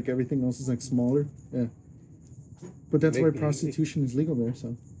 and then like everything else is like smaller. Yeah. But that's why Maybe- prostitution is legal there.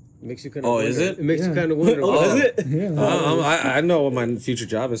 So. makes you kind of. Oh, is it? It makes you Yeah. kind of wonder. Oh, is it? Yeah. I know what my future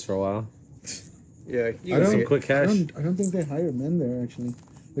job is for a while. Yeah, you I can see don't. it. Quick I cash. don't think they hire men there actually.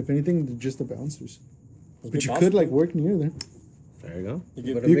 If anything, they're just the bouncers. But you possible. could like work near there. There you go.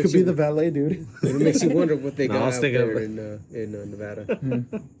 You But get, You makes could be you- the valet, dude. It makes you wonder what they No, I got was out thinking there of- in Nevada.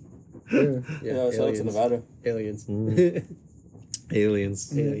 Yeah. shout out to Nevada. Aliens.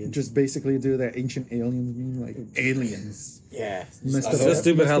 Aliens. Aliens. Just basically do that ancient aliens meme, like aliens. Yeah. Messed It's up. so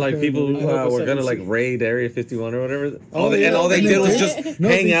stupid how like Messed up people paranoid. were gonna like raid Area 51 or whatever. Oh, And yeah. all they And did they was did. just No,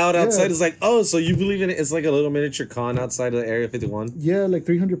 hang they- out outside. yeah. It's like, oh, so you believe in it? It's like a little miniature con outside of Area 51. Yeah, like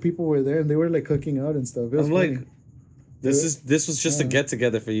 300 people were there, and they were like cooking out and stuff. It was I'm funny. like, this was just a get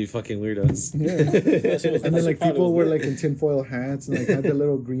together for you fucking weirdos. Yeah. And then like people were like in tinfoil hats and like had the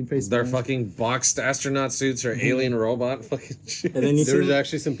little green face. Their mask. fucking boxed astronaut suits or alien robot fucking shit. And then you There was see,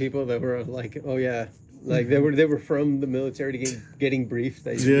 actually some people that were like, oh yeah, like they were from the military to getting briefed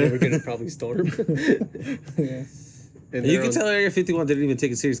that they were gonna probably storm. Yeah. And You they're can on- tell Area 51 didn't even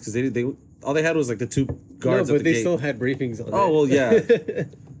take it serious because they all they had was like the 2 No, guards but at the they gate. still had briefings on Oh, it. well, yeah.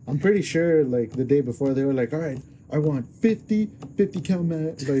 I'm pretty sure like the day before they were like, all right, I want 50 cal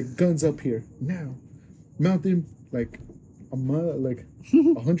like guns up here now, mount them like like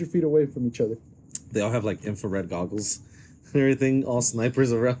 100 feet away from each other. They all have like infrared goggles and everything, all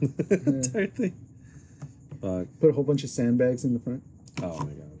snipers around the entire thing. Fuck. Put a whole bunch of sandbags in the front. Oh my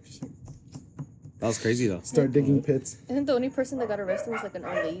god. That was crazy though. Start digging pits. Isn't the only person that got arrested was like an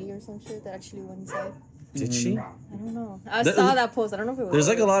old lady or some shit that actually went inside? Did she? I don't know. I There- saw that post. I don't know if it was. There's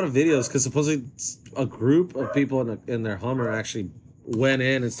like a lot of videos because supposedly a group of people in their Hummer actually went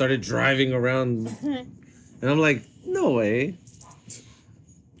in and started driving around. And I'm like, no way.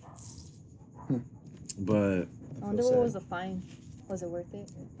 But I wonder what was the fine. Was it worth it?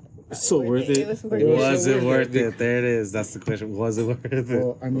 it's so worth it. It was worth was it. it worth it? There it is. That's the question. Was it worth it?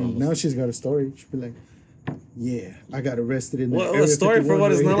 Well, I mean, now she's got a story. She'd be like, yeah, I got arrested in the Well, Area a story for 51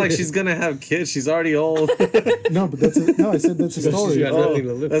 what? It's not raid." like she's gonna have kids. She's already old. No, but no, I said that's a story. She got Oh, nothing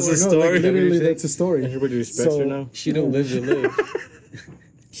to live that's for. a No, story. like, literally, Everything. that's a story. Everybody respects her So- now. She don't live to live.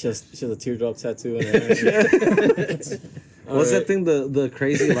 She has a teardrop tattoo in her hand. What's Alright. that thing? The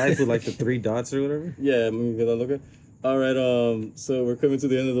crazy life with like the 3 dots or whatever. Yeah, I'm gonna get that look at. All right, so we're coming to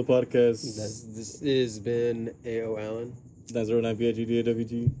the end of the podcast. This has been A.O. Allen. 909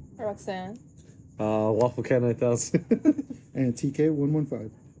 BIGDAWG. Roxanne. Waffle Cat 9000. And TK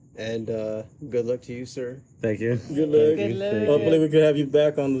 115. And good luck to you, sir. Thank you. Good luck. Good luck. Hopefully we could have you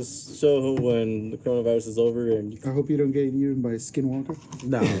back on the show when the coronavirus is over and I hope you don't get eaten by a skinwalker.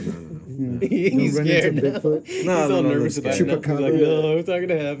 No. Yeah. He's Don't run scared into now. Bigfoot. He's No, all no, nervous no, about it. now. He's Chupacabra. like, no, it's not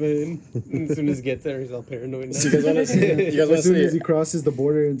gonna happen. As soon as he gets there, he's all paranoid. Now. you guys want to see you guys want to As soon see as he it? crosses the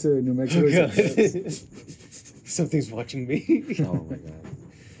border into New Mexico, Oh, he's God. like, Something's watching me. Oh my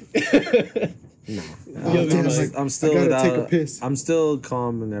god. No. Yeah, damn, I'm like, I'm still I gotta without, take a piss. I'm still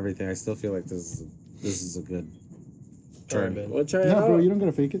calm and everything. I still feel like this is a good All right, turn. man. Well, try it nah, out. bro, you don't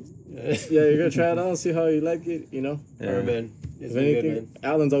gotta fake it. Yeah, you're gonna try it out and see how you like it. You know, All right, man. It's if been good, anything, man.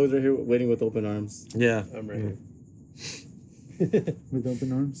 Alan's always right here waiting with open arms. Yeah. I'm right here. With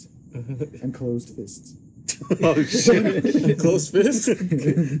open arms and closed fists. Oh shit. Close fist.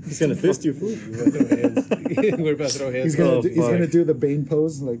 He's gonna fist you, fool. We're about to throw hands. He's gonna Oh, do, he's fuck. gonna do the Bane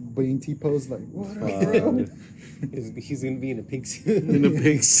pose, like Bane T pose, like what up, bro? He's gonna be in a pink suit. In the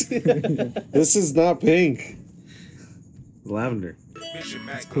pinks. This is not pink. Lavender.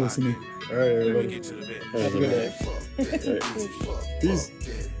 It's close enough. All right, everybody. All right, Have a good night. Peace.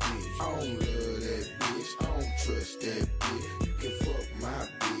 I don't love that bitch. I don't trust that bitch. You can fuck